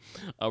actually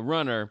a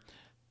runner.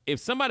 If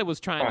somebody was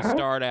trying to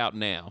start out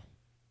now,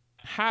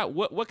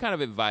 what kind of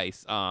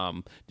advice,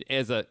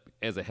 as a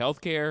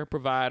healthcare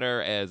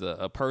provider, as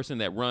a person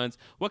that runs,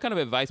 what kind of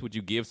advice would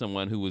you give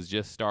someone who was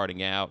just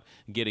starting out,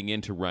 getting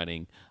into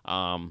running?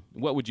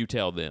 What would you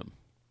tell them?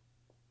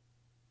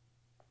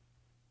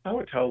 I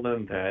would tell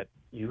them that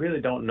you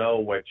really don't know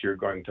what you're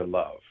going to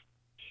love.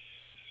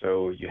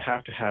 So you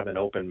have to have an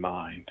open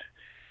mind.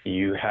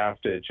 You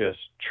have to just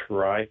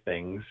try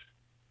things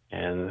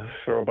and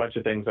throw a bunch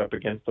of things up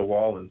against the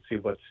wall and see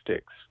what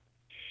sticks.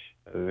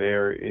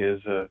 There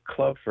is a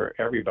club for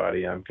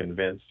everybody, I'm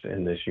convinced,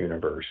 in this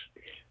universe,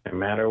 no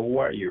matter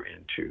what you're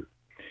into.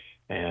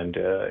 And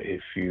if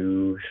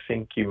you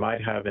think you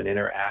might have an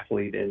inner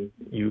athlete in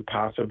you,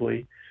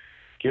 possibly,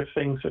 give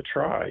things a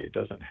try. It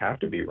doesn't have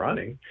to be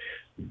running,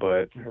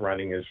 but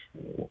running is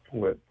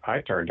what I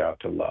turned out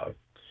to love.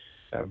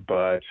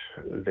 But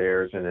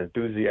there's an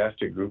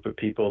enthusiastic group of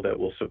people that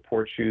will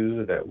support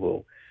you, that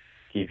will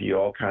give you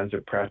all kinds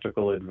of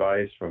practical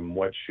advice, from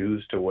what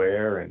shoes to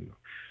wear and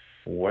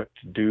what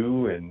to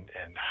do and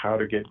how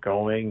to get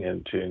going,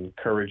 and to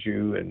encourage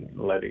you and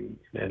let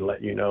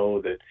you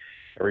know that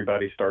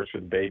everybody starts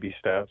with baby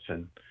steps,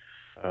 and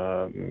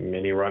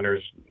many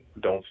runners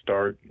don't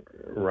start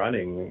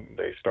running.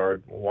 They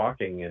start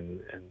walking, and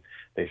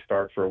they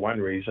start for one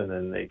reason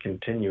and they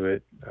continue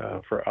it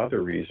for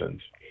other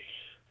reasons.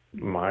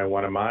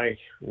 One of my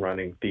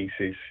running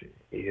theses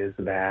is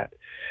that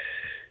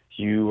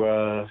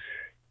you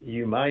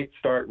might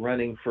start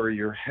running for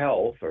your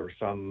health or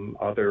some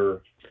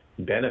other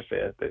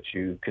benefit that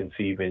you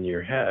conceive in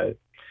your head,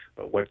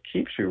 but what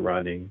keeps you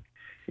running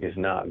is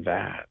not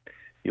that.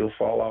 You'll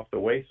fall off the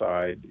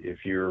wayside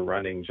if you're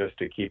running just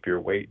to keep your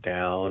weight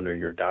down or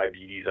your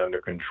diabetes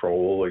under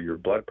control or your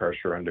blood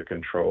pressure under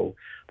control.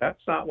 That's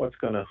not what's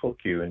going to hook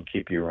you and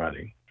keep you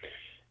running.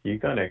 You're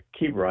going to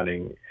keep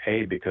running,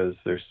 A, because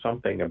there's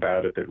something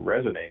about it that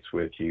resonates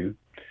with you,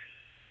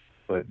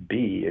 but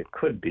B, it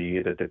could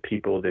be that the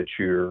people that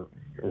you're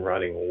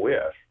running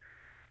with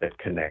that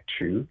connect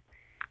you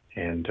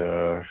and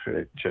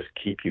just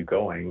keep you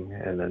going.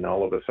 And then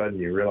all of a sudden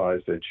you realize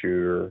that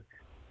you're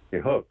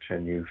hooked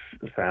and you've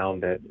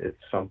found that it's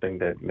something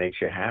that makes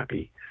you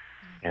happy.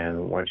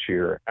 And once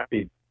you're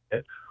happy,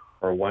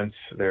 or once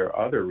there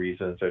are other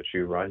reasons that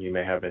you run, you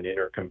may have an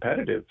inner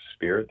competitive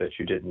spirit that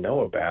you didn't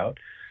know about.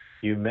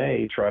 You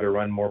may try to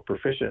run more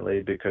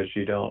proficiently because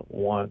you don't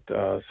want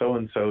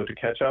so-and-so to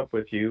catch up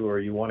with you, or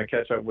you want to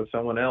catch up with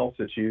someone else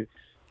that you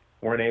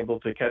weren't able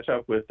to catch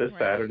up with this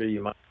Saturday.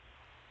 You might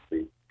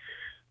be.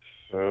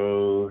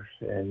 So,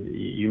 and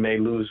you may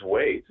lose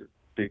weight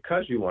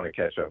because you want to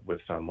catch up with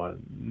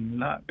someone,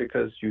 not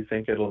because you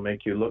think it'll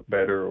make you look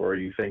better or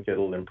you think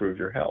it'll improve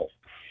your health.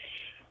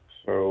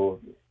 So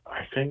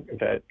I think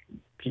that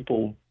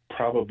people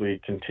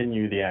probably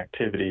continue the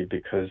activity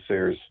because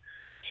there's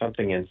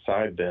something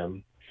inside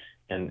them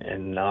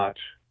and not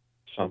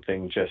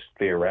something just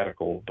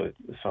theoretical, but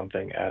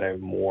something at a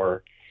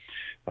more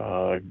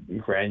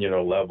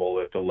granular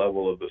level, at the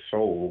level of the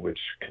soul, which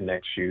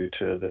connects you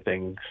to the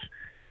things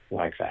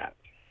like that.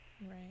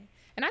 Right.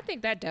 And I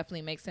think that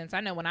definitely makes sense.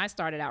 I know when I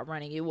started out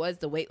running, it was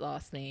the weight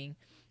loss thing.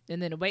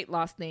 And then the weight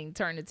loss thing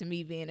turned into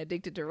me being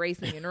addicted to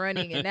racing and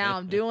running. And now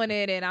I'm doing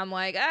it and I'm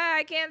like,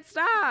 I can't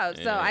stop.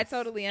 Yes. So I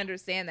totally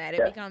understand that.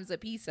 It becomes a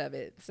piece of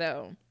it.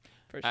 So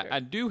for sure. I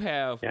do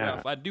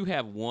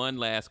have one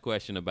last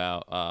question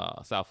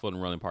about South Fulton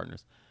Running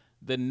Partners.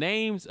 The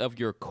names of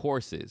your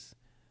courses.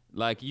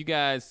 Like you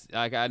guys,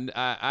 like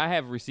I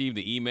have received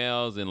the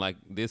emails, and like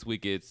this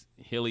week it's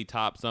Hilly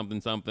Top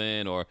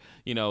something, or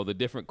the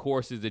different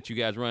courses that you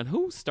guys run.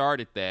 Who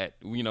started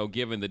that?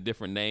 Given the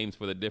different names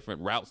for the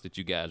different routes that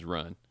you guys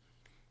run.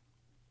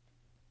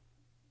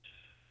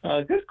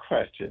 Good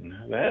question.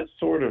 That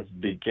sort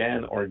of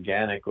began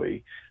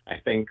organically. I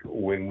think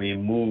when we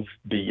moved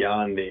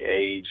beyond the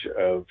age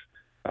of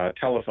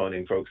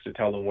telephoning folks to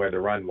tell them where the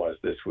run was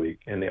this week.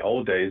 In the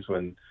old days,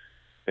 when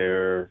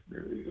there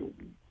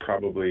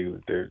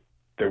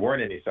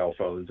weren't any cell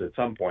phones at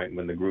some point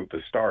when the group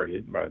was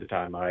started. By the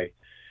time I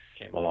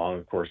came along,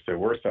 of course, there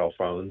were cell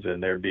phones,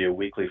 and there'd be a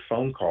weekly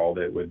phone call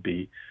that would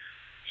be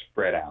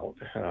spread out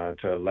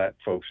to let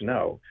folks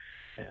know.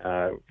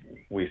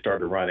 We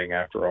started running,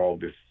 after all,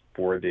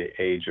 before the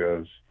age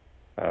of,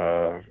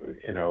 the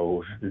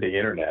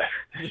internet.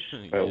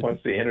 But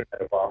once the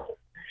internet evolved,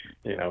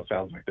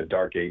 sounds like the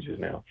dark ages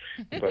now.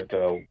 But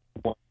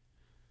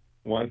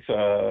once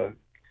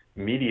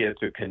media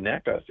to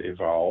connect us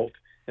evolved,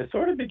 it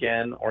sort of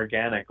began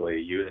organically.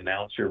 You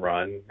announce your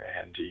run,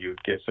 and you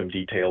give some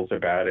details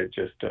about it,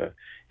 just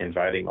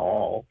inviting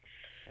all.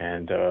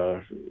 And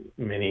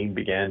many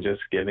began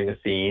just giving a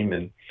theme,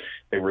 and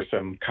there were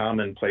some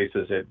common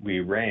places that we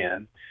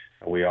ran.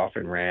 We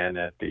often ran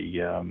at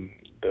the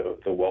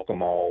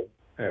Welcome All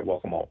at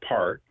Welcome All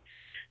Park.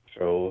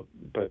 So,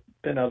 but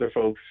then other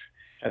folks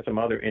had some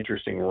other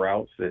interesting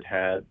routes that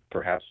had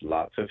perhaps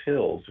lots of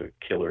hills, or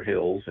killer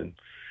hills, and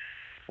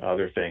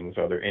other things,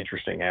 other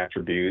interesting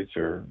attributes,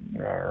 or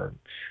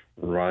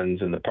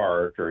runs in the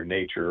park or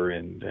nature.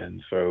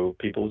 And so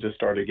people just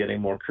started getting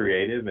more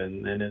creative,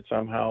 and it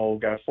somehow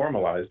got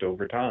formalized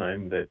over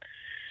time that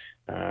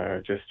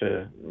just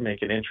to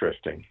make it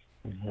interesting.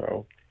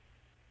 So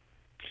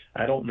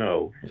I don't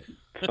know.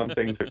 Some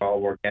things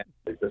evolve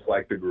organically, just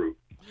like the group.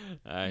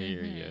 I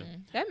hear you.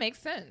 That makes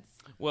sense.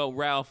 Well,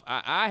 Ralph,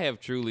 I have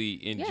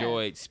truly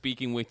enjoyed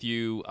speaking with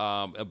you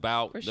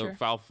about the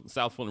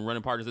South Fulton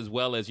Running Partners, as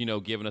well as,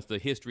 giving us the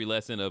history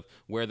lesson of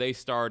where they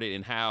started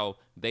and how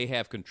they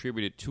have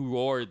contributed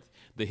toward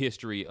the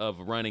history of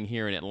running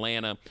here in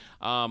Atlanta.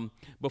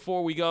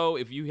 Before we go,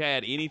 if you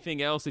had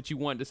anything else that you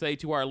wanted to say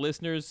to our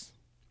listeners?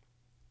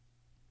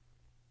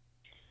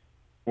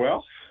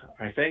 Well,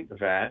 I think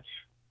that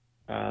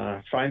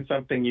find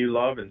something you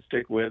love and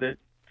stick with it.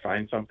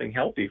 Find something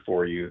healthy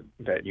for you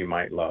that you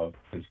might love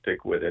and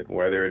stick with it,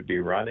 whether it be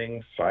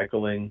running,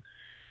 cycling,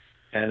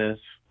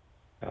 tennis,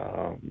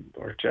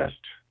 or just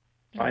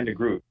find a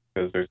group,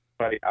 because there's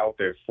somebody out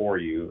there for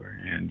you.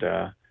 And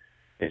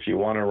if you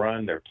want to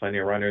run, there are plenty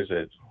of runners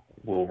that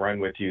will run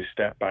with you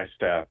step by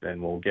step,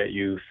 and will get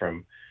you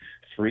from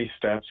 3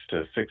 steps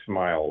to 6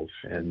 miles,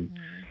 and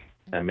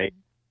make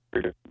a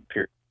period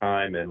of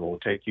time, and will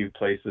take you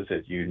places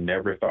that you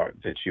never thought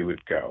that you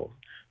would go.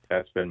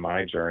 That's been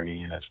my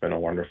journey, and it's been a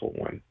wonderful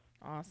one.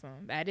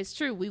 Awesome. That is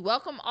true. We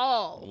welcome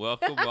all.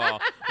 Welcome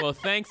all. Well,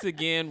 thanks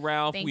again,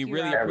 Ralph. We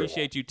really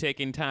appreciate you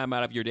taking time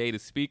out of your day to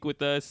speak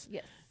with us.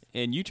 Yes.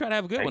 And you try to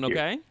have a good one,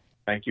 okay?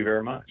 Thank you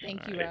very much.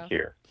 Thank you, Ralph. Take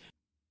care.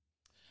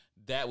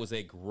 That was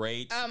a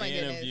great Goodness.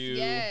 interview.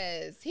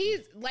 Yes.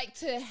 He's like,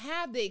 to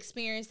have the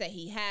experience that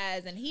he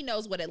has, and he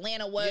knows what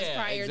Atlanta was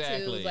prior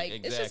to. Like,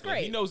 it's just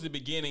great. He knows the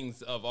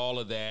beginnings of all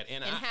of that.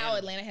 And how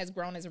Atlanta has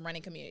grown as a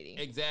running community.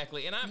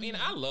 Exactly. And I mean,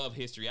 I love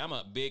history. I'm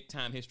a big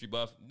time history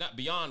buff, not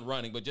beyond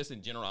running, but just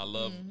in general. I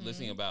love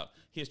listening about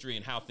history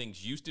and how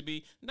things used to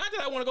be. Not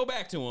that I want to go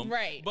back to them.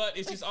 Right. But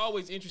it's just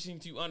always interesting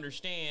to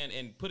understand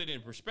and put it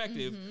in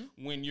perspective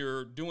when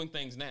you're doing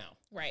things now.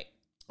 Right.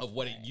 Of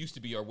what it used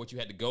to be, or what you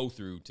had to go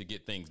through to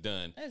get things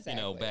done,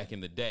 back in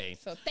the day.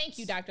 So thank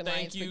you, Dr.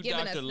 Lyons, for giving us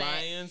that. Thank you, Dr.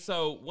 Lyons.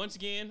 So once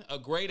again, a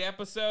great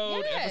episode.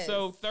 Yes.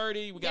 Episode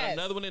 30. We got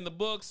another one in the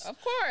books. Of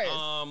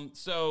course.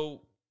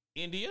 So,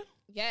 India?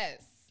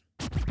 Yes.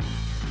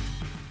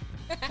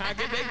 How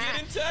can they get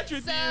in touch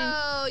with you?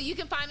 So you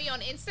can find me on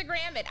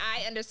Instagram at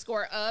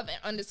I_of_indigo,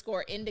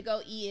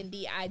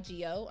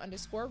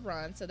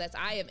 ENDIGO_run. So that's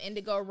I of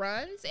Indigo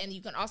Runs. And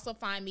you can also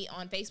find me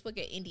on Facebook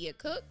at India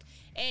Cook.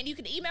 And you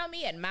can email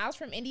me at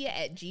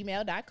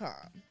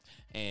milesfromindia@gmail.com.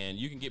 And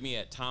you can get me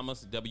at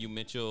Thomas W.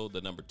 Mitchell, 2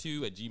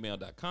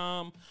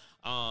 @gmail.com.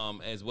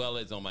 As well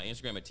as on my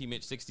Instagram at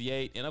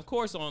tmitch68. And of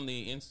course on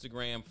the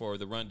Instagram for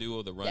the Run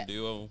Duo,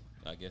 Duo.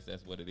 I guess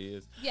that's what it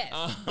is. Yes,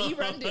 the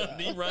Run Duo.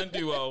 The Run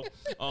Duo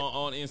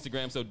on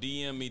Instagram. So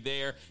DM me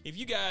there. If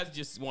you guys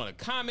just want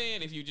to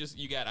comment, if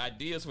you got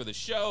ideas for the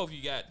show, if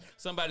you got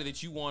somebody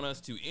that you want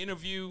us to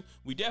interview,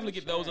 we definitely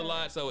get those a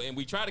lot. So, and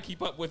we try to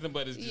keep up with them,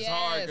 but it's just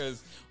hard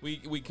because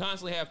we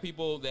constantly have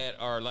people that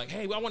are like,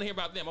 hey, I want to hear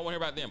about them.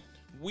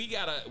 We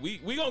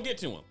gonna get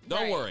to them.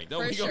 Don't worry.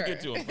 We gonna get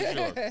to them for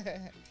sure.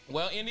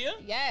 Well, India.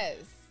 Yes.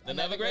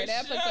 Another great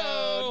episode.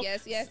 show.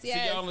 Yes. See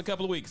y'all in a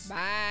couple of weeks.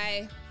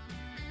 Bye.